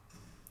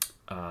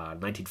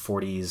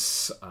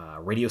 1940s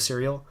radio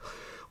serial,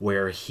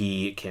 where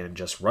he can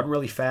just run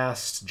really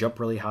fast, jump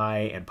really high,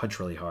 and punch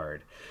really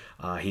hard.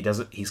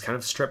 He's kind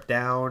of stripped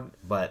down,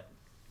 but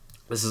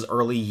this is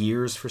early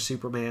years for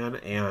Superman,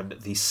 and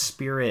the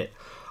spirit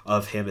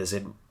of him is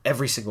in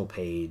every single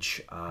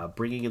page,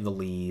 bringing in the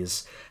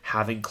Lees,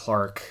 having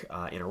Clark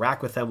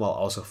interact with them while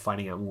also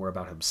finding out more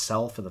about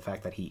himself and the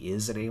fact that he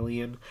is an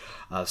alien.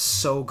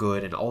 So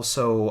good. And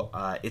also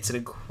it's an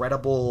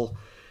incredibly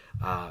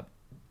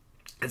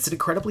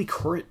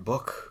current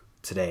book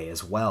today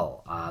as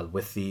well,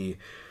 with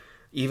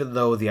even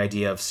though the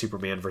idea of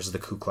Superman versus the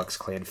Ku Klux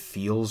Klan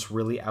feels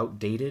really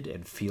outdated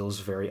and feels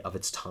very of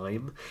its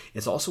time,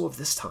 it's also of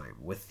this time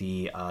with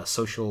the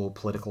social,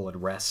 political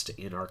unrest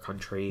in our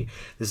country.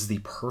 This is the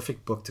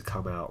perfect book to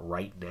come out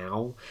right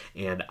now,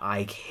 and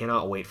I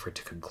cannot wait for it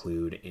to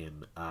conclude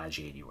in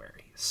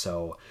January.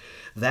 So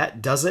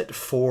that does it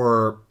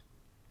for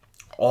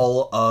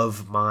all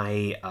of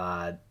my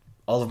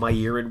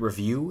year in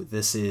review.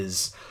 This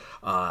is...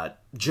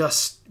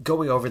 just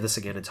going over this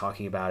again and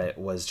talking about it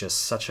was just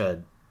such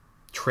a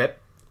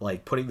trip,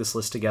 like putting this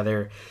list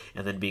together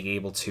and then being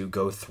able to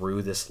go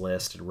through this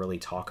list and really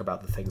talk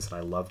about the things that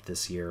I loved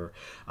this year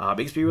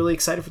makes me really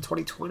excited for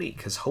 2020,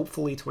 because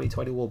hopefully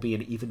 2020 will be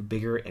an even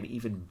bigger and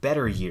even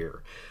better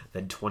year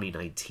than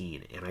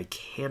 2019, and I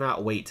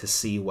cannot wait to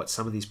see what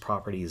some of these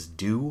properties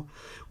do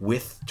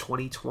with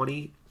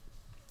 2020.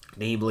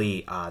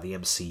 Namely, the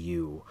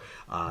MCU,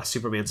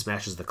 Superman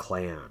Smashes the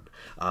Klan,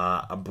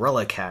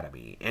 Umbrella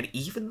Academy, and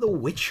even The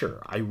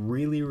Witcher. I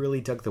really, really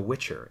dug The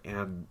Witcher.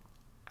 And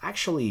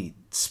actually,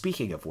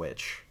 speaking of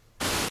which...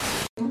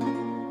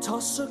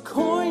 Toss a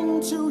coin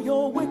to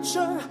your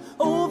Witcher,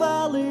 O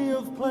Valley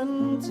of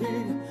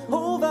Plenty,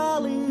 O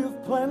Valley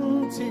of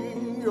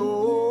Plenty,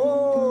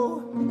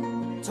 oh.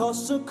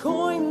 Toss a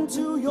coin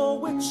to your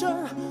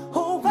Witcher,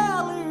 O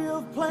Valley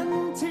of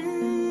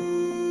Plenty.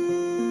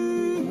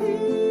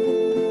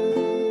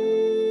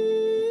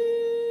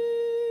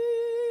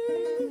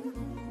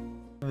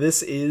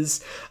 This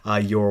is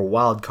your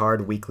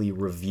Wildcard Weekly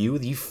Review,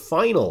 the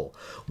final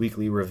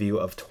weekly review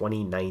of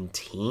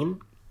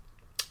 2019.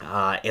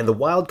 And the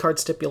wildcard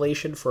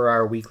stipulation for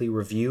our weekly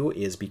review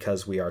is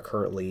because we are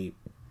currently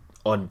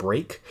on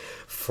break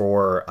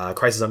for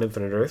Crisis on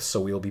Infinite Earths, so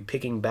we will be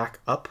picking back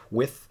up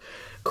with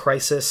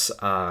Crisis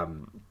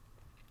on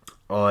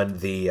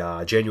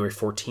the January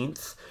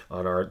 14th.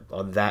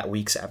 On that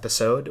week's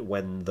episode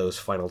when those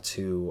final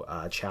 2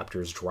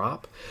 chapters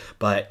drop.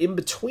 But in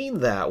between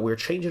that, we're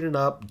changing it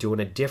up, doing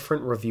a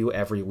different review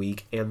every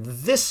week. And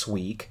this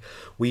week,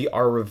 we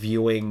are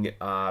reviewing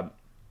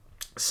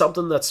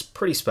something that's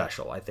pretty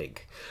special, I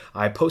think.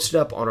 I posted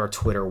up on our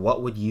Twitter,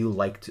 what would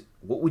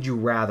you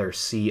rather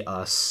see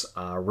us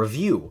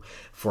review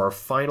for our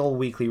final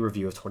weekly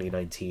review of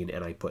 2019?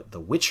 And I put The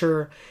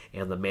Witcher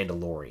and The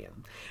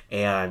Mandalorian.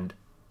 And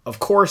of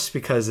course,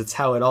 because it's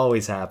how it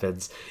always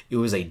happens, it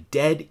was a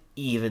dead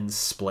even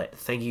split.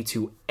 Thank you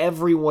to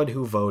everyone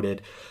who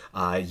voted.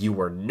 You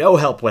were no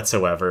help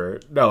whatsoever.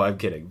 No, I'm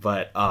kidding.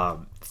 But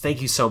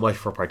thank you so much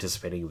for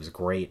participating. It was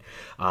great.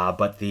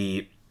 But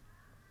the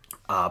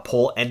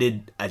poll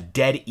ended a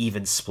dead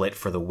even split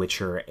for The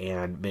Witcher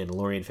and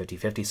Mandalorian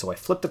 50-50. So I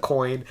flipped a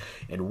coin,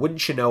 and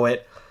wouldn't you know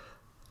it,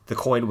 the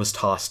coin was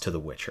tossed to The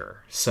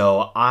Witcher.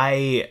 So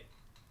I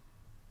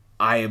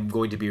am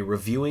going to be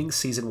reviewing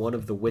season 1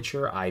 of The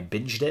Witcher. I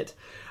binged it.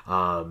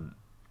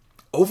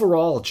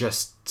 Overall,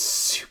 just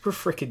super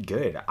freaking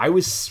good. I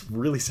was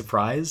really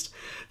surprised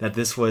that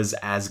this was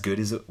as good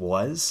as it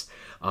was.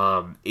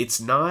 It's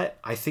not,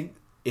 I think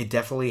it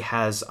definitely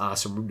has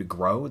some room to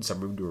grow and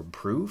some room to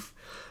improve,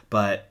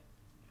 but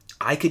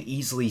I could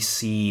easily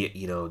see,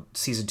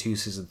 season 2,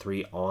 season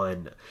 3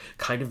 on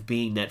kind of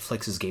being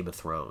Netflix's Game of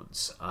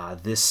Thrones.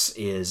 This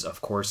is,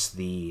 of course,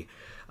 the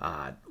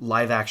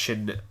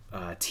live-action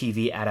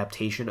TV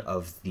adaptation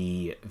of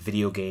the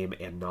video game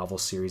and novel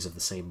series of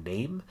the same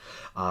name,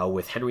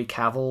 with Henry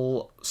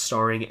Cavill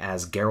starring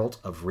as Geralt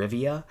of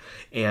Rivia.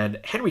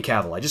 And Henry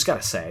Cavill, I just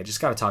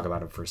gotta talk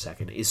about him for a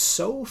second, is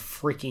so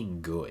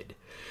freaking good.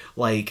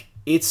 Like,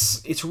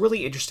 it's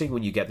really interesting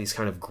when you get these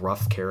kind of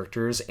gruff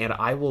characters, and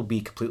I will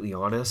be completely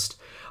honest,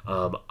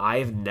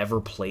 I've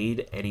never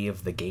played any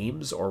of the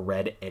games or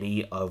read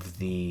any of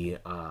the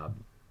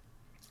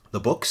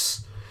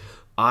books.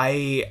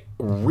 I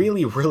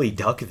really, really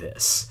dug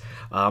this.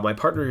 My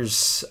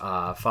partner's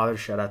father,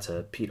 shout out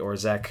to Pete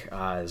Orzek,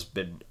 has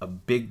been a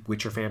big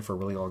Witcher fan for a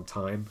really long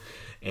time,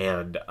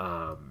 and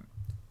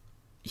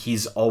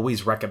he's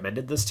always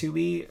recommended this to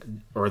me,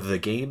 or the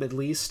game at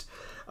least,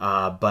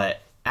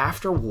 but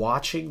after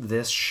watching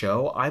this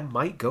show, I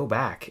might go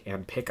back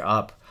and pick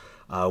up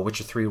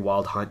Witcher 3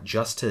 Wild Hunt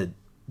just to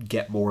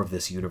get more of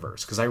this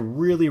universe, because I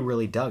really,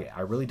 really dug it.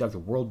 I really dug the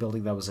world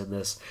building that was in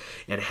this,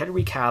 and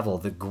Henry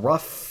Cavill, the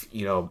gruff,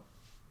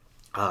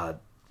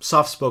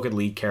 soft-spoken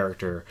lead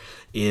character,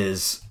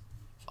 is,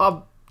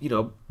 a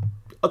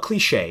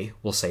cliche,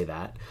 we'll say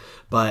that,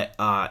 but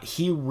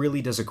he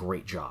really does a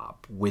great job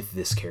with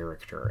this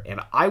character,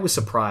 and I was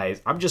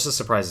surprised, I'm just as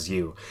surprised as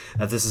you,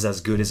 that this is as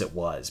good as it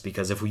was,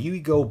 because if you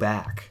go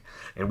back,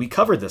 and we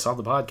covered this on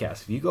the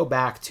podcast, if you go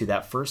back to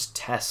that first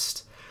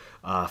test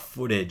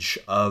footage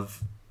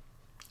of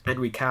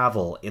Henry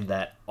Cavill in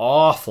that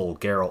awful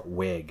Geralt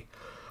wig,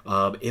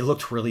 it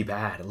looked really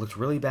bad. It looked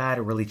really bad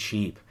and really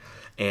cheap.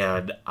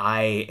 And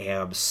I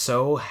am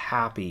so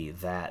happy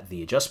that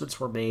the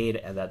adjustments were made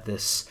and that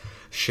this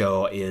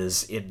show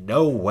is in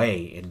no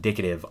way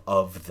indicative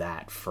of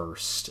that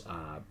first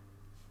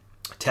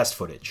test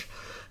footage.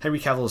 Henry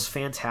Cavill is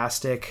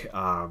fantastic.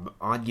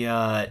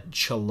 Anya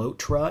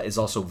Chalotra is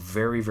also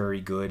very,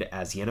 very good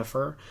as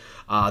Yennefer.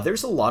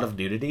 There's a lot of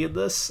nudity in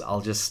this.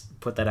 I'll just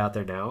put that out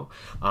there now.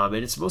 And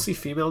it's mostly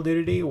female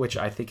nudity, which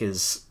I think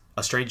is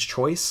a strange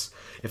choice.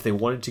 If they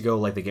wanted to go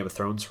like the Game of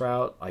Thrones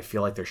route, I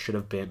feel like there should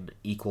have been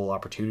equal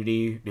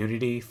opportunity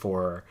nudity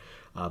for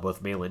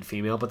both male and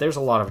female. But there's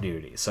a lot of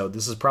nudity, so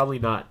this is probably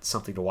not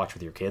something to watch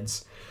with your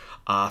kids.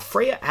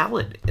 Freya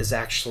Allan is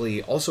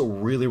actually also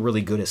really,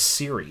 really good as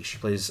Ciri. She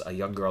plays a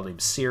young girl named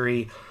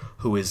Ciri,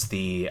 who is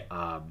the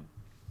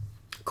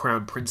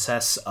crown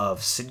princess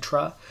of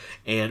Sintra,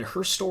 and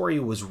her story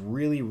was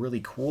really,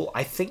 really cool.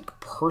 I think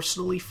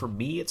personally, for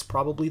me, it's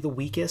probably the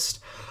weakest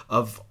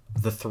of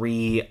the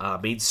three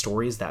main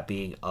stories, that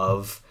being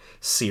of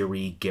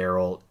Ciri,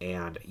 Geralt,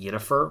 and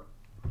Yennefer.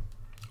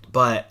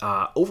 But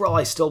overall,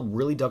 I still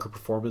really dug her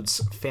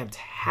performance.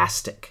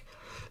 Fantastic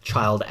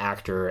child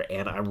actor,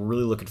 and I'm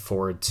really looking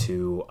forward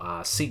to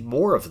seeing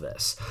more of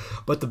this.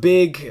 But the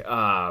big,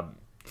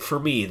 for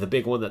me, the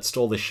big one that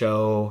stole the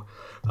show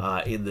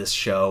in this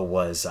show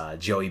was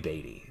Joey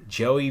Beatty.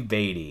 Joey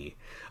Beatty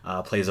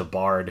plays a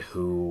bard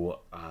who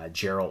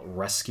Geralt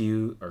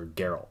rescues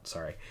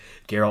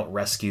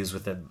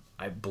within,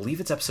 I believe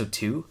it's episode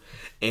 2,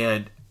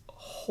 and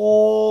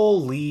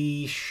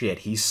holy shit,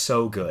 he's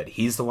so good.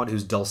 He's the one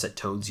whose dulcet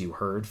tones you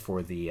heard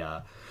for the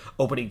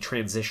opening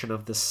transition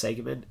of this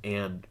segment,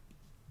 and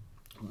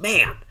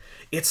man,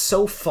 it's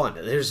so fun.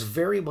 There's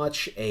very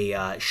much a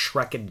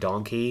Shrek and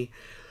Donkey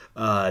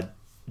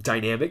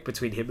dynamic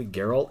between him and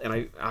Geralt,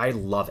 and I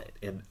love it.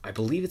 And I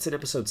believe it's in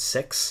episode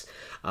 6.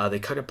 They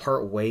kind of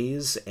part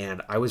ways,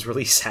 and I was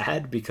really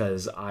sad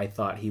because I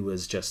thought he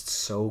was just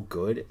so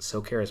good,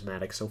 so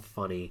charismatic, so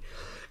funny,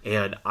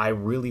 and I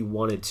really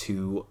wanted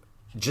to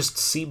just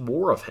see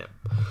more of him.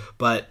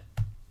 But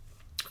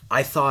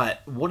I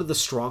thought one of the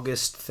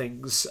strongest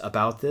things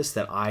about this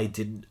that I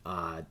didn't,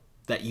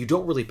 that you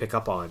don't really pick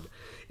up on,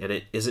 and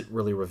it isn't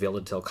really revealed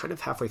until kind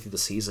of halfway through the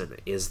season,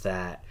 is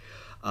that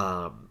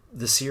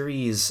the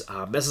series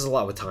messes a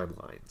lot with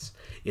timelines.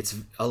 It's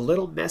a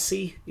little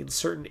messy in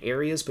certain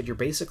areas, but you're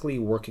basically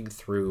working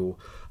through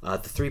the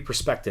three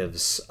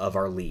perspectives of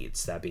our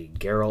leads, that being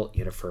Geralt,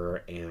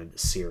 Yennefer, and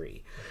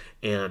Ciri.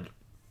 And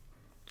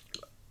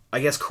I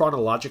guess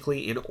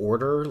chronologically in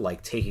order,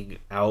 like taking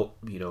out,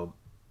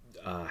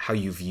 how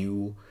you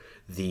view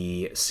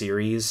the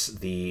series,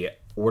 the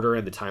order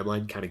and the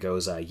timeline kind of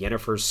goes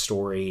Yennefer's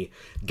story,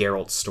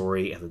 Geralt's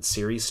story, and then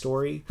Ciri's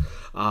story.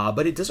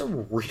 But it does a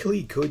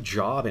really good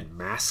job in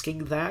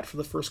masking that for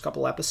the first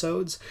couple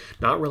episodes,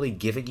 not really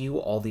giving you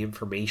all the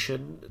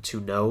information to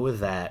know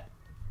that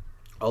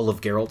all of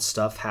Geralt's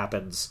stuff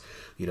happens,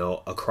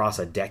 across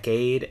a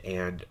decade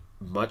and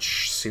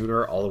much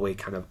sooner, all the way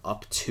kind of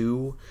up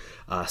to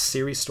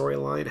Ciri's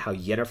storyline. How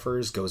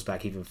Yennefer's goes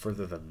back even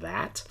further than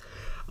that.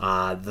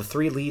 The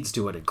three leads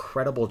do an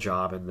incredible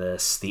job in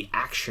this. The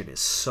action is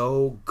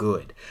so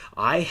good.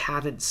 I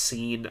haven't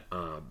seen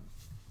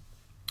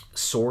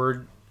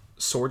sword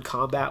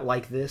combat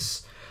like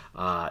this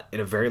in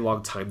a very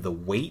long time. The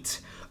weight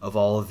of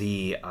all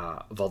the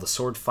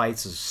sword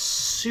fights is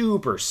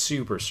super,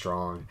 super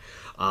strong.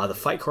 The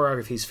fight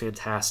choreography is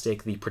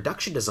fantastic. The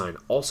production design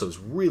also is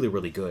really,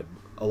 really good.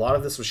 A lot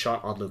of this was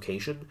shot on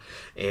location,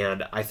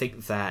 and I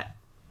think that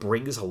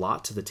brings a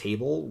lot to the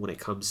table when it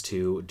comes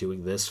to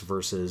doing this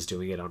versus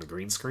doing it on a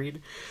green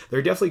screen. There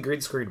are definitely green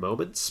screen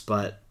moments,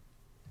 but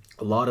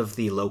a lot of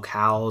the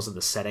locales and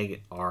the setting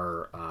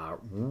are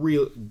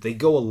real. They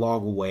go a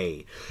long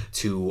way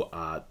to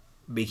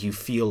make you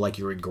feel like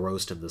you're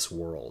engrossed in this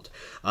world.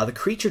 The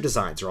creature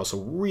designs are also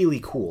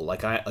really cool.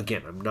 Like,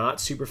 I'm not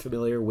super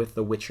familiar with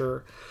The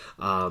Witcher,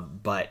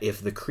 but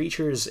if the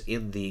creatures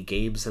in the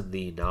games and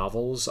the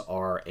novels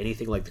are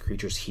anything like the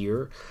creatures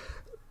here,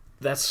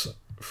 that's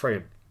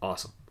friggin'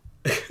 awesome.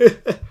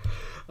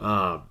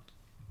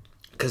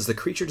 Because the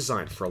creature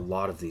design for a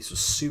lot of these was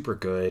super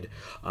good.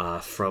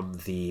 From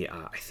the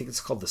I think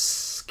it's called the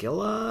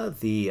Scylla,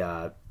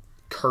 the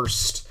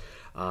cursed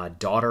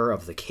daughter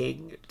of the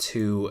king,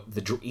 to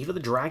even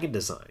the dragon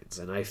designs.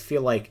 And I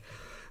feel like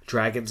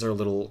dragons are a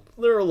little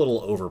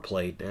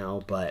overplayed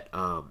now, but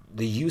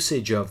the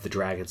usage of the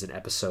dragons in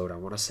episode, I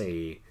want to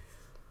say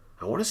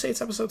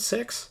it's episode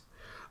 6,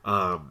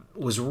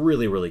 was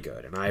really, really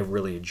good, and I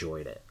really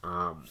enjoyed it.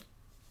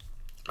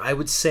 I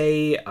would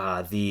say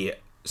the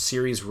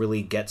series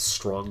really gets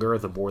stronger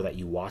the more that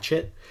you watch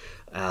it.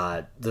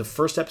 The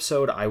first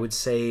episode, I would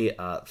say,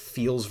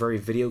 feels very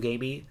video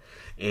gamey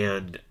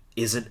and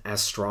isn't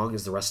as strong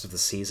as the rest of the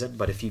season,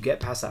 but if you get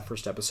past that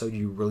first episode,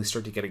 you really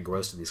start to get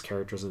engrossed in these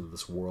characters and in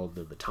this world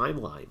and the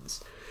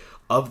timelines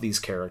of these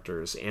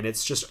characters, and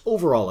it's just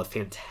overall a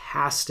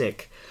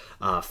fantastic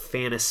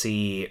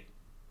fantasy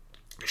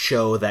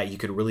show that you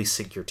can really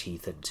sink your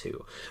teeth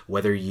into,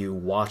 whether you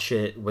watch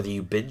it, whether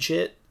you binge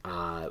it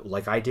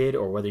like I did,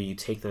 or whether you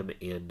take them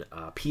in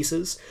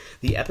pieces.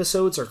 The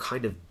episodes are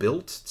kind of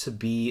built to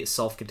be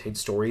self-contained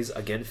stories,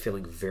 again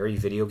feeling very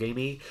video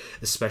gamey,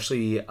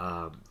 especially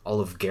all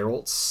of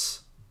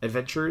Geralt's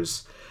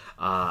adventures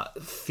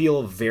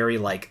feel very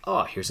like,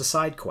 oh, here's a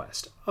side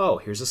quest,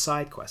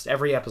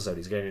 every episode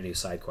he's getting a new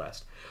side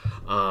quest.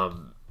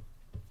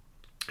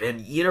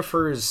 And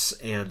Yennefer's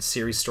and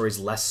Ciri's stories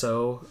less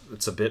so.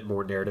 It's a bit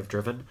more narrative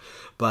driven.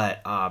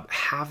 But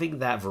having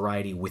that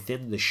variety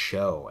within the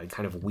show and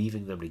kind of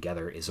weaving them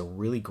together is a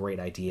really great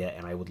idea.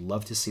 And I would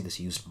love to see this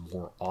used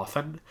more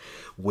often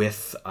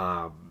with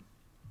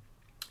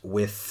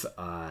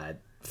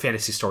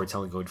fantasy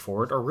storytelling going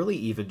forward, or really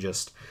even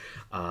just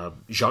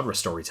genre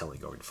storytelling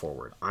going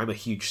forward. I'm a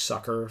huge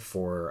sucker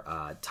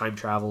for time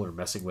travel or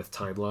messing with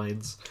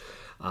timelines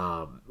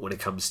when it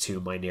comes to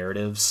my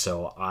narratives,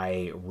 so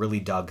I really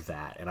dug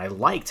that, and I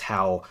liked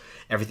how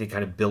everything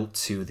kind of built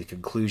to the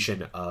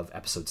conclusion of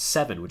episode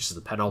 7, which is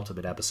the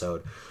penultimate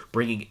episode,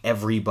 bringing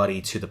everybody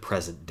to the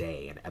present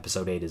day, and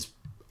episode 8 is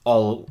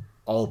all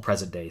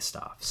present day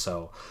stuff.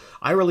 So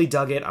I really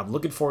dug it. I'm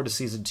looking forward to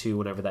season 2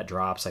 whenever that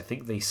drops. I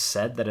think they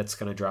said that it's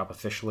going to drop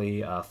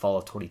officially fall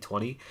of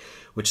 2020,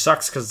 which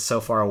sucks because it's so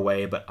far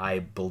away, but I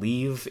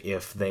believe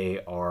if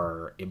they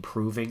are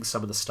improving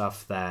some of the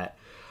stuff that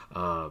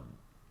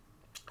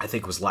I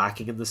think was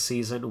lacking in this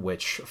season,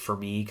 which for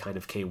me kind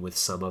of came with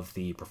some of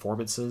the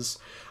performances.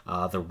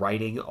 The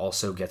writing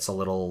also gets a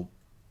little,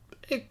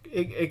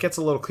 it gets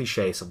a little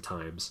cliche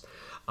sometimes.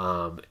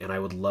 And I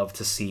would love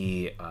to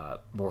see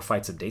more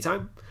fights in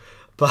daytime.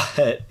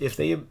 But if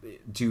they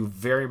do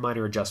very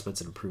minor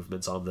adjustments and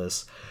improvements on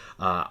this,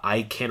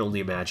 I can only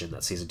imagine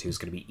that Season 2 is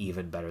going to be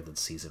even better than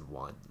Season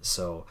 1.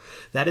 So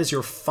that is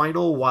your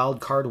final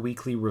Wildcard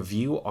Weekly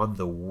review on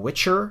The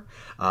Witcher,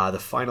 the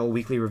final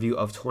weekly review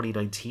of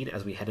 2019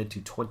 as we head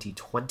into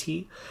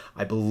 2020.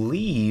 I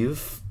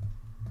believe,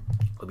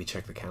 let me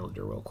check the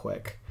calendar real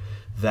quick,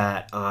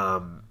 that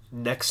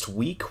next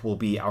week will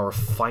be our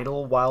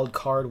final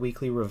Wildcard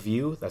Weekly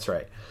review. That's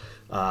right.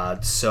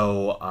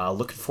 So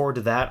looking forward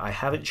to that. I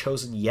haven't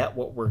chosen yet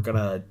what we're going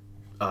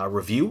to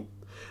review,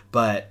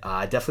 but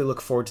I definitely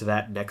look forward to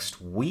that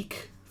next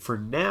week. For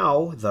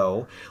now,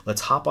 though,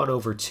 let's hop on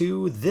over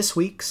to this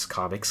week's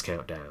Comics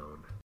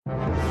Countdown.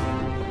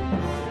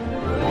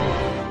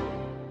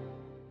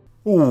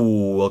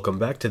 Ooh, welcome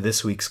back to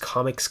this week's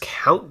Comics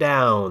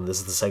Countdown. This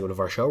is the segment of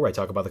our show where I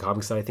talk about the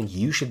comics that I think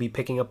you should be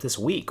picking up this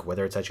week,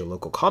 whether it's at your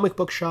local comic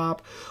book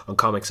shop, on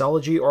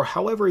Comixology, or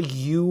however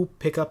you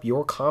pick up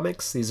your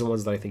comics. These are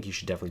ones that I think you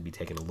should definitely be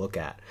taking a look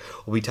at.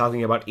 We'll be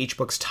talking about each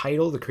book's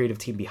title, the creative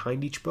team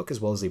behind each book,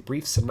 as well as a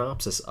brief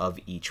synopsis of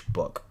each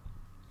book.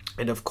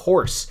 And of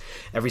course,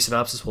 every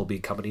synopsis will be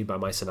accompanied by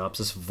my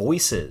synopsis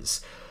voices,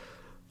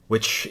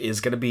 which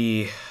is going to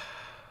be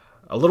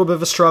a little bit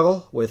of a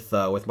struggle with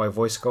my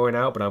voice going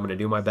out, but I'm going to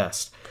do my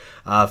best.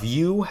 If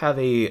you have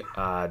a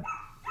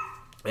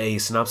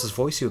synopsis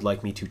voice you would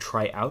like me to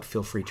try out,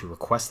 feel free to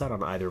request that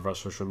on either of our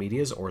social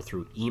medias or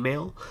through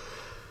email.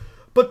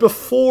 But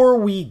before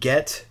we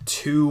get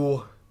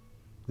to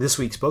this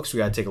week's books, we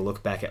got to take a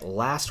look back at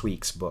last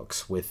week's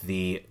books with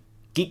the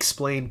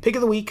Geeksplain Pick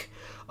of the Week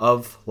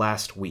of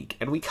last week.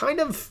 And we kind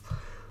of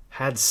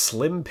had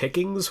slim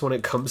pickings when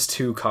it comes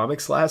to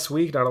comics last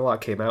week. Not a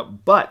lot came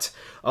out, but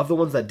of the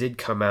ones that did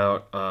come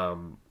out,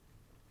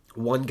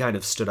 one kind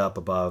of stood up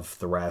above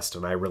the rest,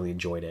 and I really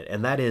enjoyed it.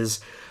 And that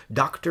is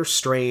Doctor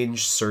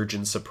Strange,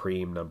 Surgeon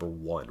Supreme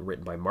 #1,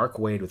 written by Mark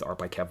Waid with art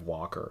by Kev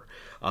Walker.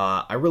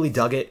 I really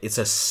dug it. It's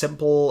a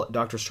simple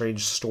Doctor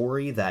Strange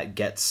story that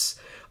gets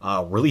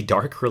really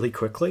dark really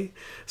quickly.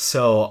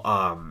 So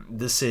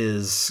this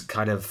is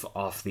kind of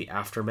off the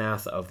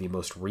aftermath of the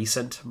most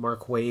recent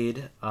Mark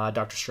Waid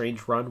Doctor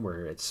Strange run,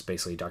 where it's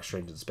basically Doctor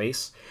Strange in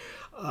space.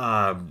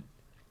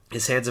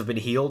 His hands have been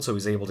healed, so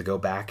he's able to go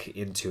back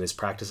into his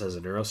practice as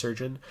a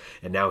neurosurgeon,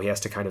 and now he has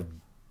to kind of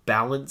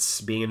balance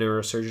being a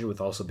neurosurgeon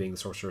with also being the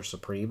Sorcerer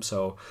Supreme.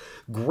 So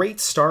great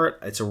start.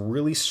 It's a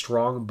really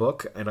strong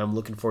book, and I'm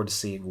looking forward to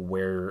seeing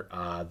where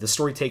the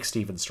story takes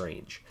Stephen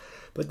Strange.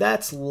 But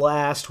that's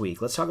last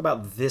week. Let's talk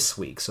about this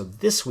week. So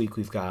this week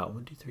we've got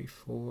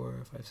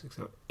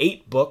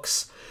 8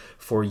 books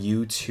for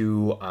you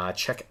to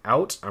check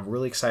out. I'm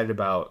really excited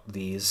about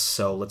these,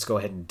 so let's go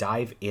ahead and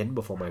dive in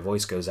before my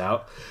voice goes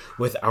out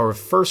with our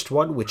first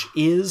one, which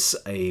is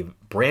a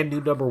brand new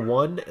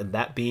 #1, and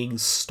that being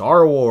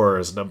Star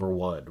Wars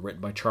 #1,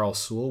 written by Charles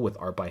Soule with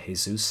art by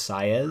Jesus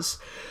Saez.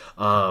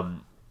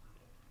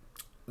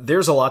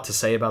 There's a lot to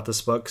say about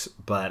this book,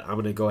 but I'm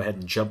going to go ahead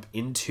and jump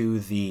into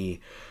the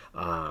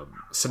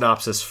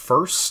synopsis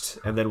first,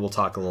 and then we'll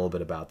talk a little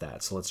bit about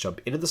that. So let's jump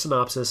into the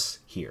synopsis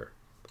here.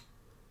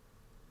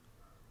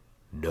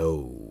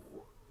 No,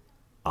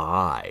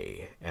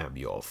 I am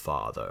your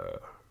father.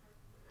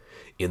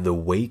 In the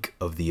wake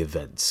of the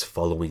events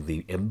following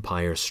the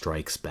Empire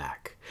Strikes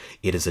Back,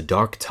 it is a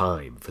dark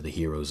time for the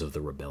heroes of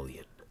the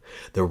rebellion.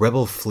 The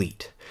rebel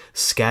fleet,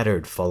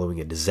 scattered following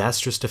a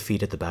disastrous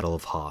defeat at the Battle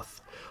of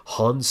Hoth,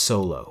 Han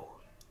Solo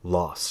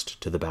lost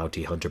to the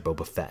bounty hunter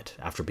Boba Fett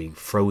after being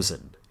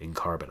frozen in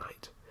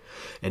carbonite,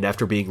 and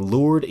after being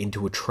lured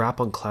into a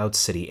trap on Cloud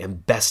City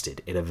and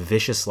bested in a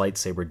vicious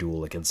lightsaber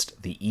duel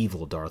against the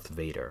evil Darth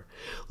Vader,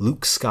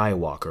 Luke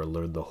Skywalker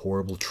learned the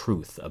horrible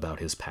truth about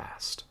his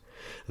past.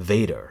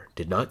 Vader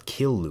did not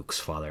kill Luke's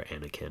father,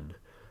 Anakin.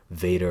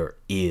 Vader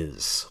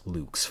is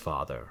Luke's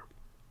father.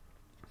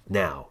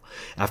 Now,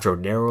 after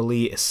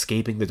narrowly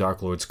escaping the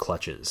Dark Lord's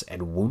clutches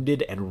and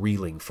wounded and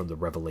reeling from the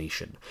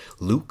revelation,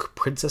 Luke,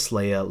 Princess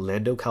Leia,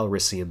 Lando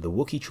Calrissian, the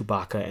Wookiee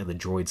Chewbacca, and the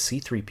droids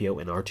C-3PO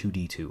and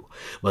R2-D2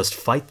 must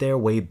fight their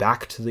way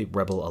back to the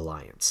Rebel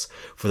Alliance,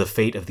 for the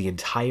fate of the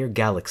entire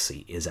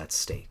galaxy is at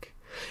stake.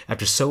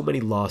 After so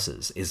many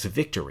losses, is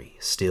victory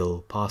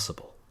still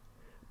possible?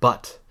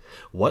 But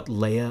what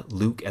Leia,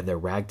 Luke, and their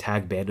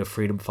ragtag band of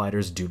freedom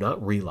fighters do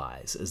not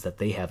realize is that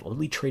they have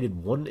only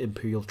traded one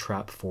Imperial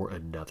trap for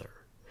another.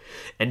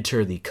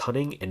 Enter the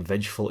cunning and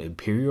vengeful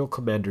Imperial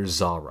Commander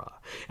Zara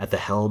at the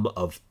helm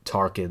of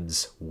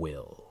Tarkin's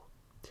will.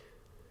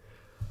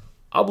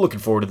 I'm looking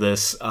forward to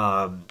this.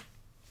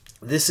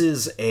 This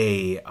is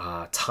a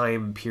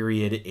time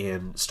period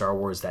in Star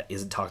Wars that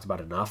isn't talked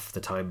about enough,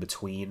 the time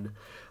between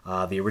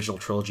the original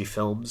trilogy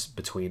films,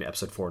 between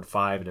episode 4 and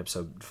 5 and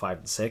episode 5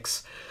 and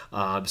 6.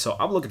 So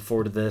I'm looking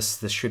forward to this.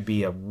 This should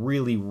be a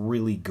really,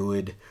 really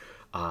good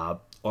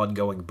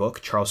ongoing book.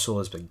 Charles Soule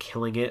has been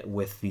killing it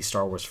with the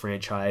Star Wars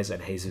franchise,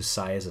 and Jesus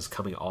Saez is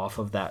coming off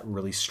of that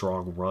really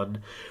strong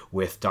run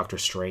with Doctor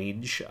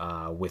Strange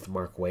with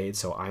Mark Waid,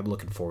 so I'm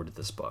looking forward to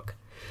this book.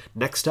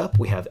 Next up,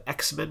 we have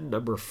X-Men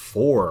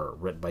 #4,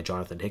 written by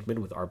Jonathan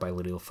Hickman with art by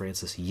Leinil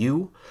Francis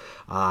Yu.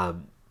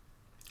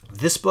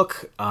 This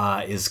book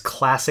is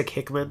classic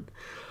Hickman.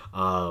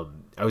 I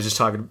was just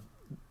talking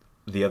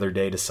the other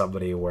day to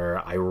somebody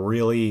where I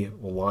really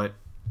want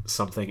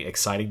something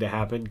exciting to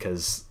happen,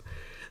 because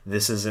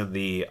this is in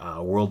the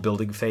world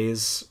building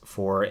phase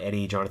for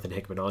any Jonathan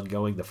Hickman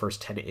ongoing. The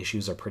first 10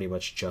 issues are pretty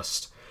much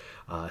just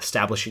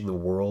establishing the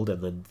world,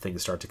 and then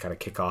things start to kind of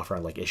kick off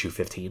around like issue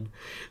 15.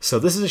 So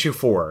this is issue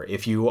 4.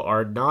 If you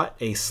are not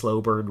a slow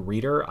burn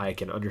reader, I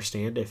can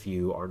understand if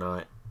you are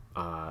not,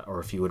 or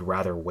if you would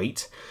rather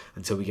wait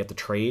until we get the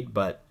trade,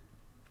 but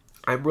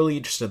I'm really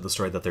interested in the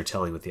story that they're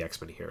telling with the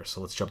X-Men here.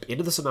 So let's jump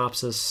into the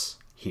synopsis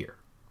here.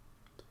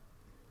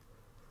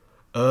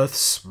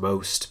 Earth's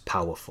most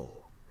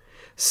powerful,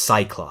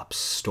 Cyclops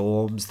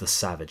storms the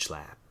Savage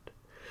Land.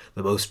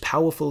 The most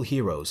powerful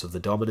heroes of the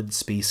dominant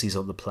species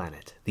on the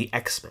planet, the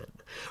X-Men,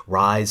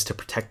 rise to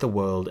protect the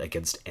world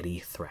against any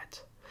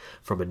threat.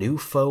 From a new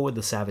foe in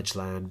the Savage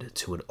Land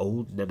to an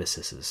old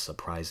nemesis's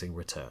surprising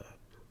return.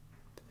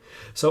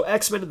 So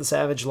X-Men in the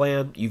Savage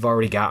Land, you've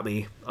already got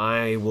me.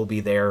 I will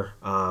be there,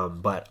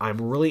 but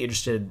I'm really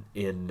interested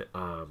in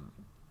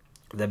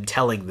them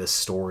telling this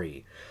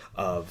story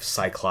of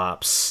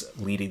Cyclops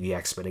leading the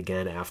X-Men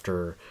again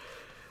after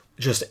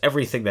just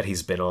everything that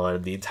he's been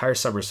on. The entire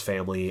Summers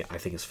family, I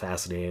think, is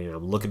fascinating, and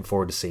I'm looking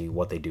forward to seeing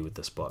what they do with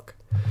this book.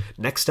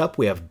 Next up,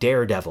 we have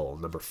Daredevil,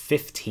 number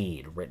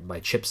 15, written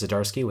by Chip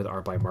Zdarsky with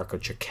art by Marco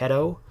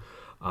Checchetto.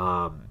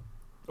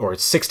 Or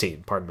it's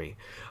 16, pardon me.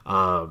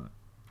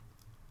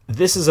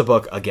 This is a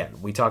book,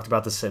 again, we talked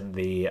about this in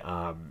the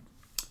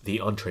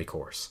entree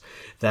course,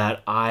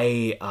 that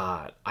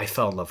I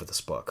fell in love with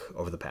this book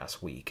over the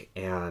past week.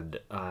 And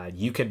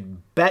you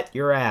can bet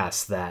your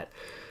ass that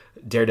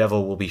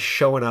Daredevil will be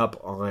showing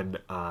up on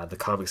the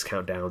comics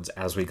countdowns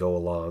as we go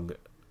along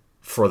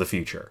for the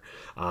future.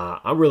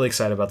 I'm really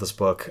excited about this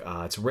book.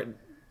 It's written,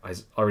 I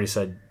already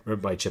said,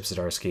 written by Chip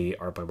Zdarsky,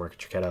 art by Marco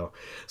Checchetto.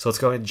 So let's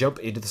go ahead and jump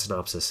into the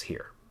synopsis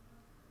here.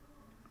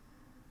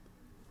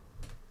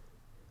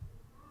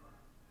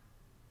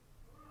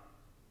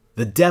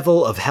 The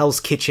Devil of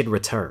Hell's Kitchen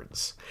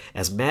returns.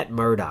 As Matt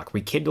Murdock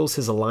rekindles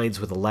his alliance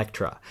with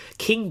Elektra,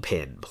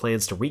 Kingpin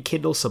plans to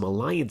rekindle some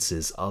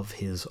alliances of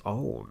his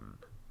own.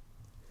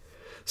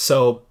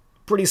 So,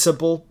 pretty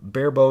simple,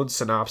 bare bones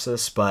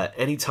synopsis, but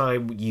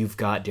anytime you've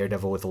got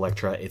Daredevil with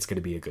Elektra, it's going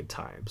to be a good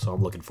time. So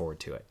I'm looking forward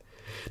to it.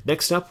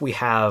 Next up, we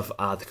have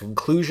the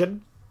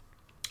conclusion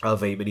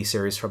of a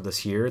miniseries from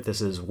this year.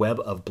 This is Web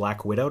of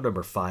Black Widow,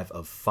 number 5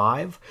 of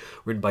 5,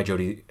 written by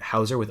Jody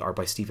Houser with art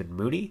by Stephen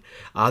Mooney.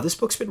 This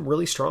book's been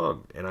really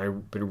strong, and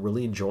I've been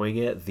really enjoying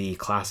it. The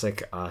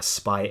classic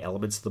spy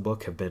elements of the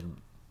book have been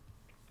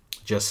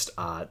just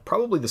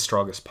probably the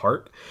strongest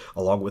part,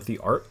 along with the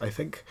art, I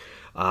think.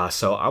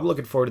 So I'm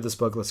looking forward to this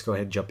book. Let's go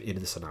ahead and jump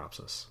into the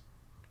synopsis.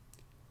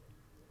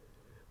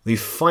 The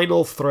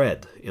final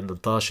thread in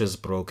Natasha's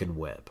broken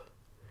web.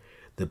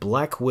 The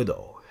Black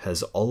Widow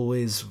has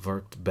always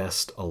worked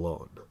best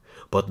alone,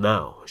 but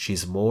now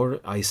she's more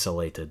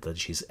isolated than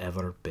she's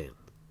ever been.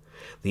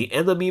 The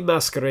enemy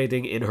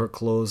masquerading in her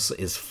clothes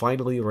is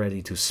finally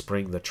ready to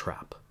spring the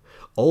trap.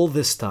 All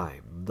this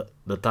time,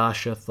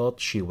 Natasha thought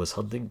she was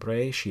hunting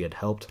prey she had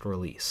helped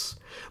release,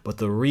 but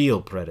the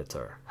real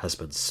predator has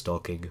been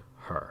stalking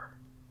her.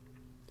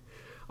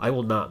 I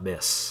will not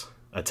miss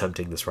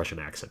attempting this Russian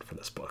accent for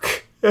this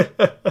book.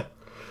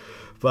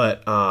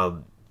 But,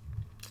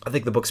 I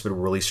think the book's been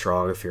really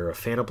strong. If you're a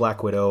fan of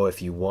Black Widow,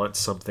 if you want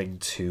something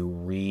to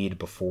read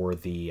before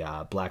the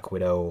Black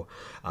Widow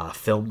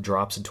film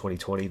drops in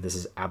 2020, this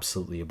is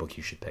absolutely a book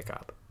you should pick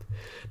up.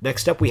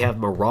 Next up, we have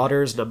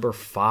Marauders number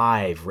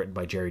 5, written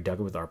by Jerry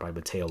Duggan with art by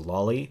Matteo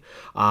Lolli.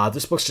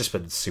 This book's just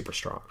been super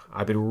strong.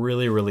 I've been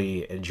really,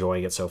 really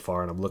enjoying it so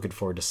far, and I'm looking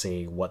forward to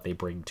seeing what they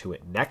bring to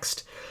it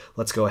next.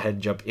 Let's go ahead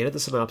and jump into the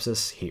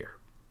synopsis here.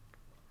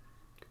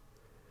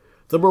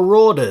 The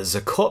Marauders are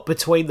caught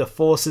between the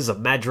forces of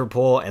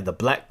Madripoor and the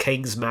Black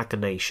King's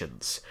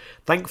machinations.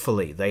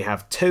 Thankfully, they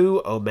have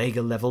 2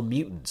 Omega-level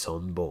mutants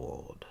on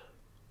board.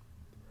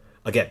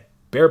 Again,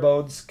 bare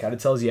bones, kind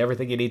of tells you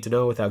everything you need to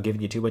know without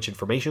giving you too much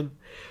information.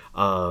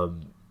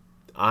 I'm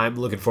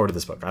looking forward to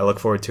this book. I look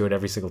forward to it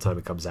every single time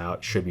it comes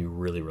out. Should be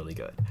really, really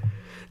good.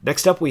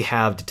 Next up, we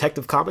have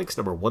Detective Comics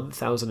number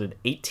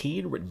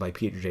 1018, written by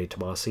Peter J.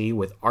 Tomasi,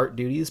 with art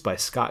duties by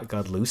Scott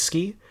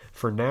Godlewski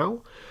for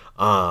now.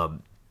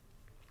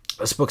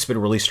 This book's been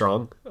really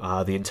strong.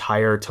 The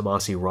entire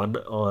Tomasi run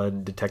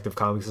on Detective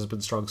Comics has been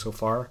strong so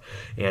far.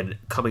 And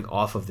coming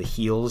off of the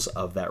heels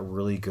of that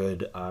really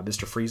good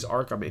Mr. Freeze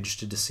arc, I'm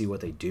interested to see what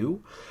they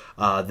do.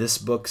 This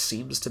book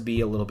seems to be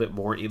a little bit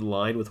more in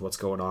line with what's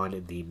going on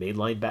in the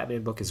mainline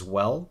Batman book as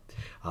well.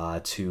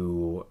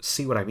 To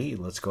see what I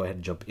mean, let's go ahead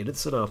and jump into the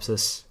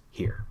synopsis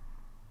here.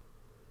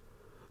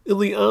 In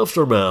the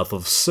aftermath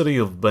of City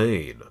of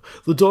Bane,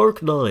 the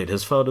Dark Knight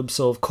has found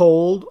himself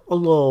cold,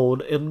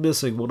 alone, and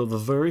missing one of the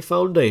very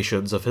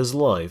foundations of his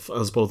life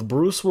as both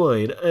Bruce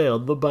Wayne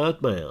and the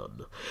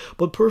Batman.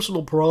 But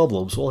personal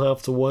problems will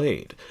have to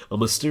wait. A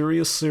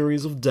mysterious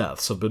series of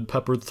deaths have been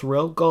peppered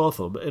throughout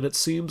Gotham, and it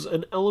seems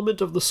an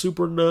element of the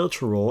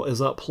supernatural is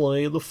at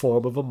play in the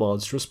form of a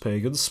monstrous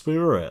pagan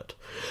spirit.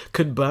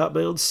 Can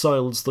Batman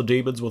silence the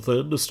demons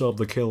within to stop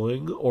the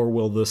killing, or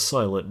will this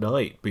silent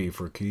night be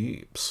for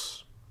keeps?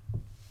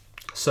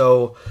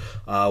 So,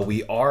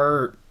 we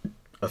are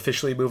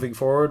officially moving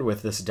forward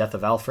with this Death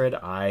of Alfred.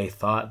 I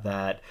thought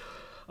that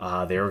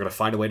they were going to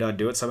find a way to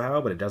undo it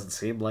somehow, but it doesn't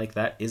seem like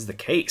that is the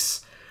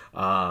case.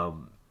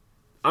 I'm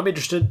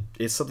interested.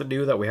 It's something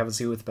new that we haven't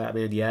seen with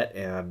Batman yet,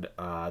 and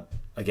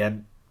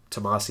again,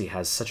 Tomasi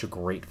has such a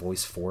great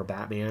voice for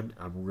Batman.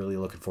 I'm really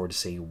looking forward to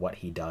seeing what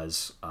he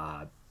does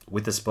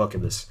with this book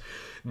in this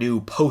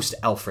new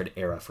post-Alfred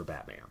era for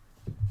Batman.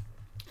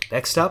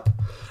 Next up,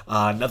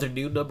 another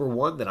new number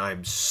one that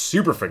I'm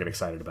super freaking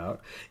excited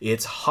about.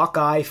 It's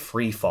Hawkeye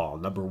Freefall,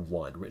 number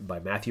one, written by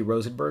Matthew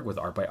Rosenberg with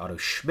art by Otto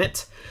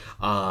Schmidt.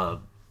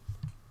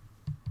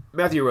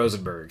 Matthew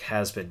Rosenberg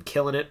has been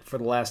killing it for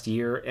the last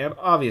year, and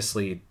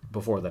obviously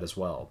before that as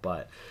well.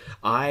 But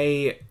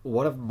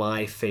one of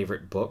my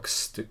favorite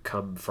books to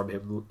come from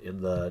him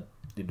in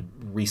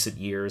recent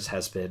years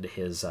has been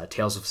his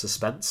Tales of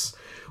Suspense,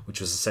 which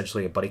was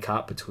essentially a buddy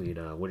cop between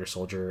Winter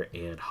Soldier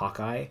and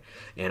Hawkeye.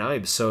 And I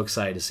am so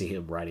excited to see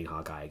him writing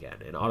Hawkeye again.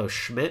 And Otto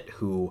Schmidt,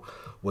 who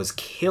was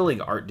killing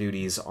art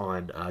duties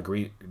on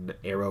Green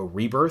Arrow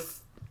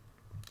Rebirth,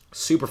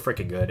 super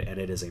freaking good, and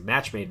it is a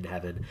match made in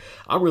heaven.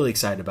 I'm really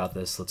excited about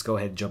this. Let's go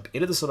ahead and jump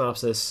into the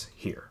synopsis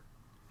here.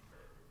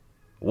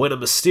 When a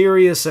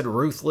mysterious and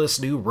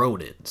ruthless new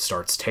Ronin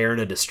starts tearing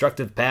a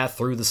destructive path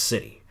through the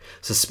city,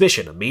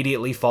 suspicion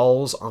immediately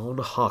falls on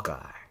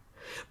Hawkeye.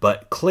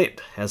 But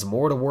Clint has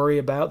more to worry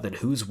about than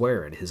who's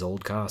wearing his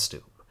old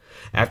costume.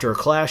 After a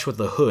clash with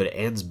the Hood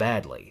ends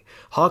badly,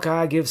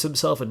 Hawkeye gives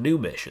himself a new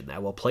mission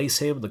that will place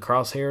him in the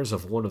crosshairs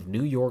of one of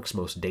New York's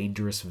most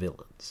dangerous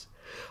villains.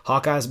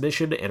 Hawkeye's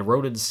mission and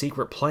Ronin's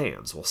secret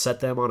plans will set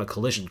them on a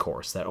collision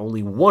course that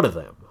only one of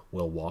them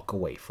will walk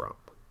away from.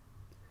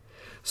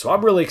 So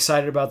I'm really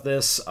excited about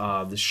this.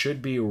 This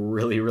should be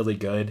really, really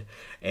good.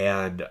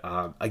 And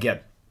again,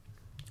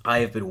 I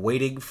have been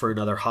waiting for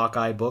another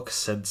Hawkeye book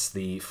since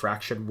the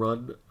Fraction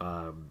run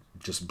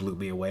just blew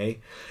me away.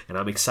 And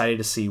I'm excited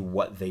to see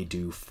what they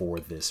do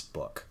for this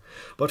book.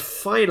 But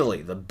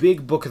finally, the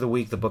big book of the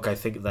week, the book I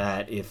think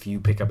that if you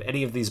pick up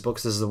any of these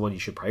books, this is the one you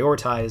should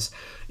prioritize,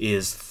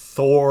 is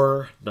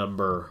Thor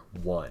number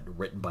 1,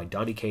 written by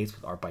Donny Cates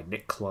with art by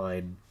Nick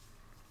Klein.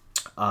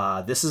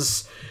 This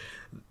is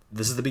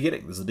the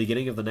beginning. This is the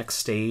beginning of the next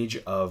stage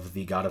of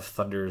the God of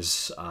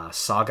Thunder's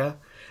saga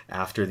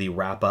after the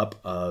wrap-up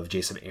of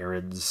Jason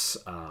Aaron's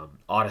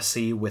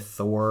Odyssey with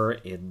Thor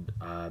in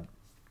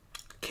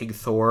King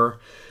Thor,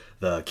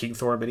 the King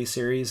Thor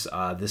miniseries.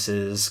 This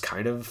is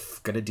kind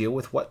of going to deal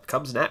with what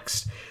comes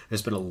next.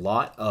 There's been a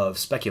lot of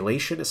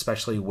speculation,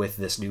 especially with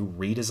this new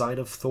redesign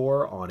of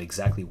Thor, on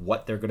exactly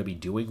what they're going to be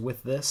doing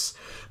with this.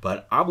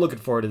 But I'm looking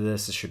forward to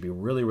this. This should be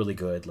really, really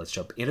good. Let's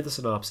jump into the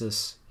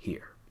synopsis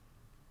here.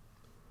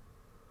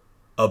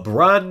 A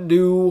brand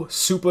new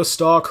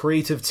superstar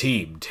creative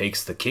team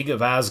takes the King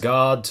of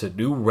Asgard to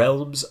new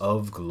realms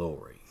of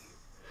glory.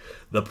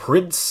 The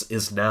prince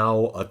is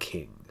now a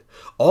king.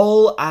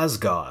 All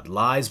Asgard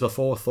lies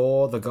before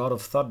Thor, the god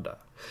of thunder,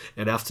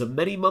 and after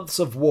many months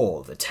of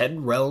war, the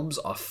 10 realms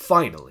are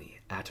finally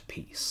at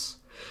peace.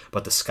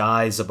 But the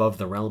skies above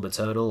the realm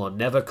eternal are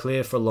never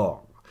clear for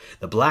long.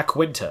 The Black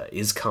Winter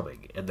is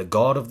coming, and the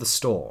god of the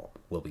storm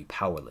will be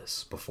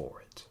powerless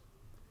before it.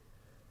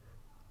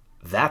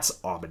 That's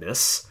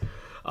ominous.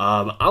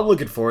 I'm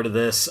looking forward to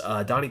this.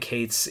 Donny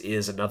Cates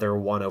is another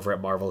one over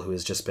at Marvel who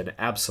has just been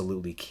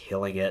absolutely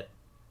killing it.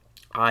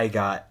 I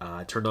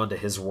got turned on to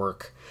his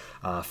work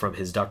from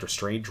his Doctor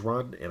Strange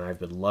run, and I've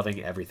been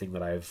loving everything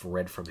that I've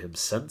read from him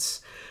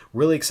since.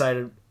 Really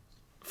excited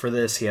for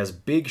this. He has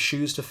big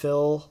shoes to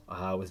fill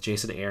with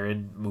Jason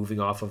Aaron moving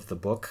off of the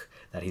book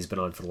that he's been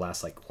on for the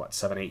last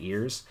 7-8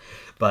 years.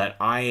 But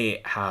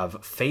I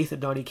have faith in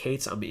Donny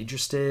Cates. I'm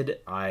interested.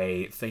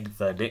 I think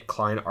the Nick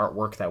Klein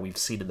artwork that we've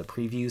seen in the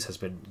previews has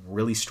been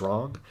really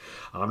strong.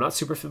 I'm not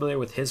super familiar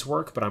with his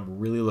work, but I'm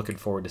really looking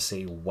forward to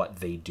seeing what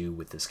they do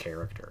with this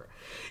character.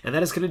 And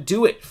that is going to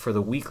do it for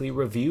the weekly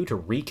review. To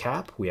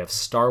recap, we have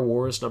Star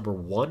Wars number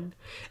 1,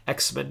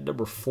 X-Men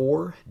number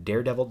 4,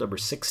 Daredevil number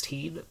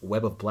 16,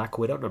 Web of Black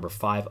Widow number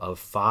 5 of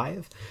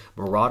 5,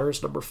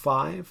 Marauders number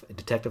 5,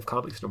 Detective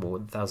Comics number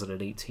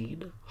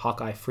 1018,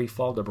 Hawkeye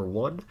Freefall number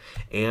 1,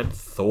 and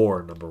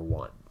Thor number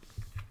 1.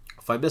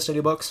 If I missed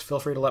any books, feel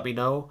free to let me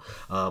know.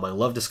 I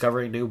love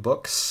discovering new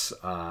books.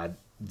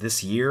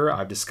 This year,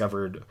 I've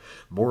discovered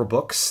more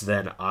books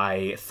than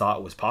I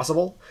thought was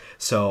possible.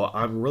 So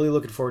I'm really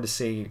looking forward to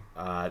seeing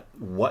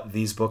what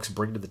these books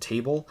bring to the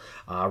table.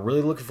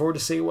 Really looking forward to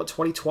seeing what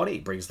 2020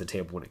 brings to the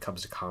table when it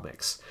comes to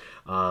comics.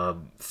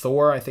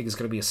 Thor, I think, is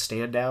going to be a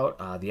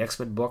standout. The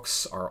X-Men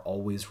books are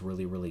always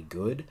really, really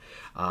good.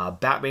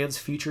 Batman's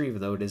future,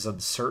 even though it is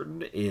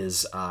uncertain,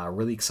 is a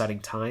really exciting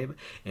time.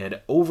 And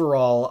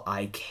overall,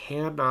 I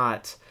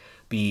cannot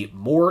be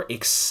more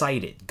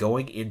excited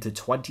going into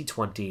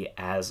 2020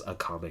 as a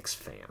comics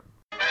fan.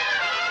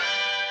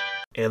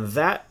 And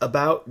that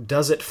about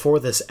does it for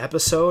this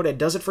episode and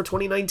does it for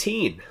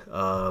 2019.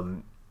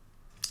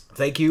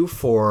 Thank you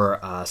for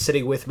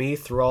sitting with me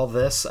through all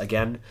this.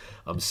 Again,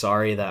 I'm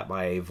sorry that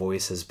my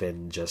voice has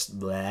been just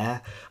bleh.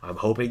 I'm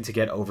hoping to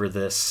get over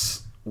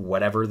this,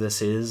 whatever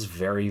this is,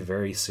 very,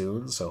 very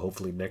soon. So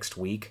hopefully next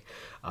week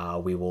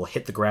we will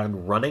hit the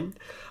ground running.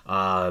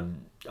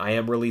 I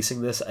am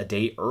releasing this a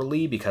day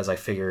early because I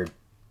figured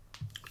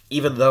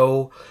even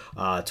though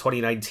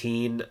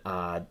 2019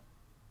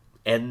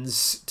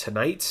 ends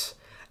tonight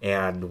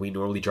and we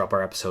normally drop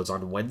our episodes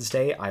on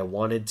Wednesday, I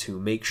wanted to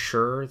make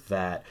sure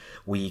that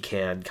we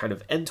can kind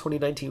of end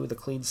 2019 with a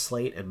clean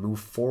slate and move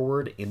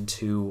forward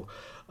into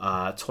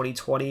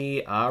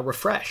 2020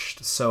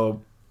 refreshed.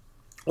 So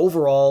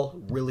overall,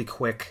 really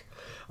quick.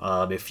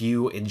 If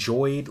you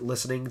enjoyed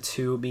listening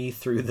to me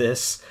through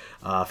this,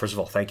 first of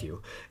all, thank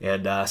you.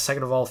 And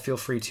second of all, feel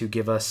free to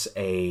give us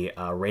a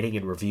rating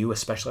and review,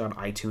 especially on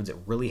iTunes. It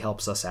really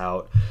helps us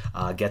out,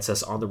 gets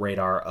us on the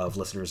radar of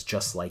listeners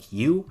just like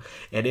you.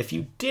 And if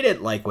you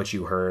didn't like what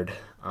you heard,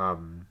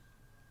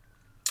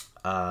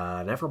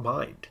 never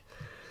mind.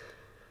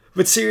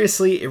 But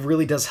seriously, it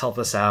really does help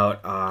us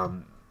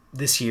out.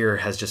 This year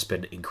has just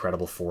been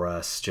incredible for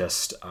us,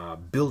 just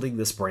building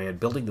this brand,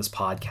 building this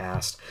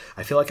podcast.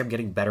 I feel like I'm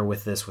getting better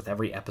with this with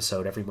every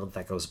episode, every month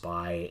that goes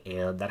by,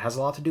 and that has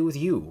a lot to do with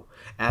you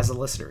as a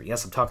listener.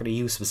 Yes, I'm talking to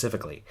you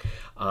specifically.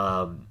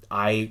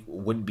 I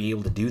wouldn't be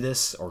able to do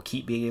this or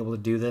keep being able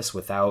to do this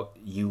without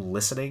you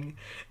listening,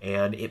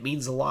 and it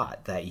means a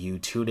lot that you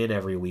tune in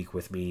every week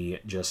with me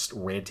just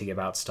ranting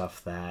about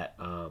stuff that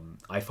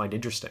I find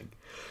interesting.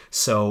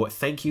 So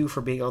thank you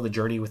for being on the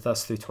journey with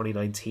us through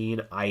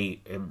 2019. I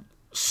am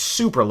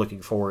super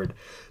looking forward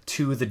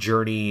to the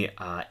journey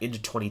into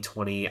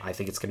 2020. I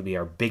think it's going to be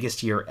our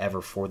biggest year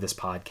ever for this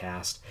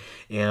podcast,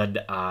 and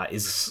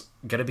is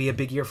going to be a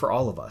big year for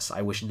all of us.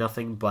 I wish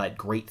nothing but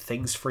great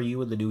things for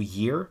you in the new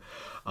year.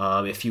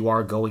 If you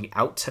are going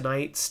out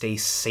tonight, stay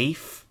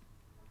safe.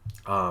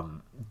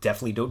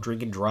 Definitely don't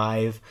drink and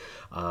drive.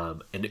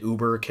 An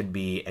Uber can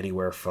be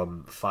anywhere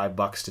from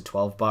 $5 to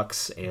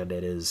 $12, and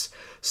it is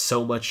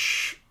so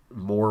much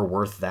more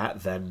worth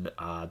that than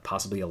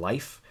possibly a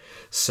life.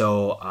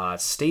 So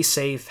stay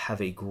safe,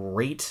 have a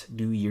great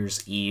New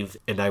Year's Eve,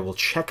 and I will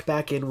check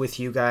back in with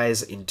you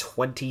guys in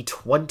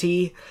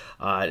 2020.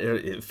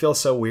 It feels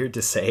so weird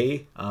to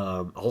say.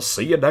 I'll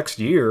see you next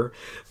year,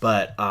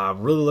 but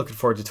I'm really looking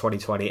forward to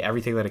 2020,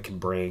 everything that it can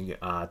bring.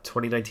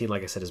 2019,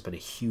 like I said, has been a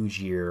huge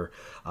year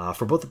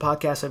for both the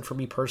podcast and for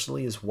me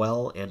personally as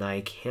well, and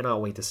I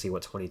cannot wait to see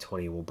what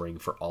 2020 will bring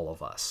for all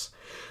of us.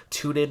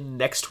 Tune in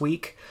next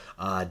week,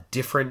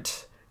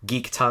 different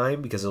geek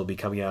time, because it'll be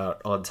coming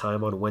out on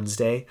time on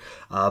Wednesday,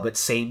 but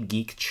same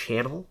geek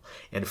channel.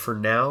 And for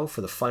now,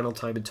 for the final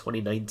time in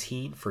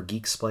 2019, for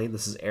Geeksplain,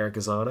 this is Eric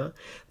Azana.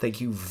 Thank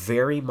you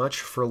very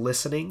much for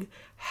listening.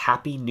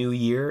 Happy New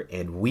Year,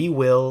 and we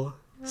will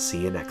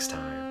see you next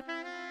time.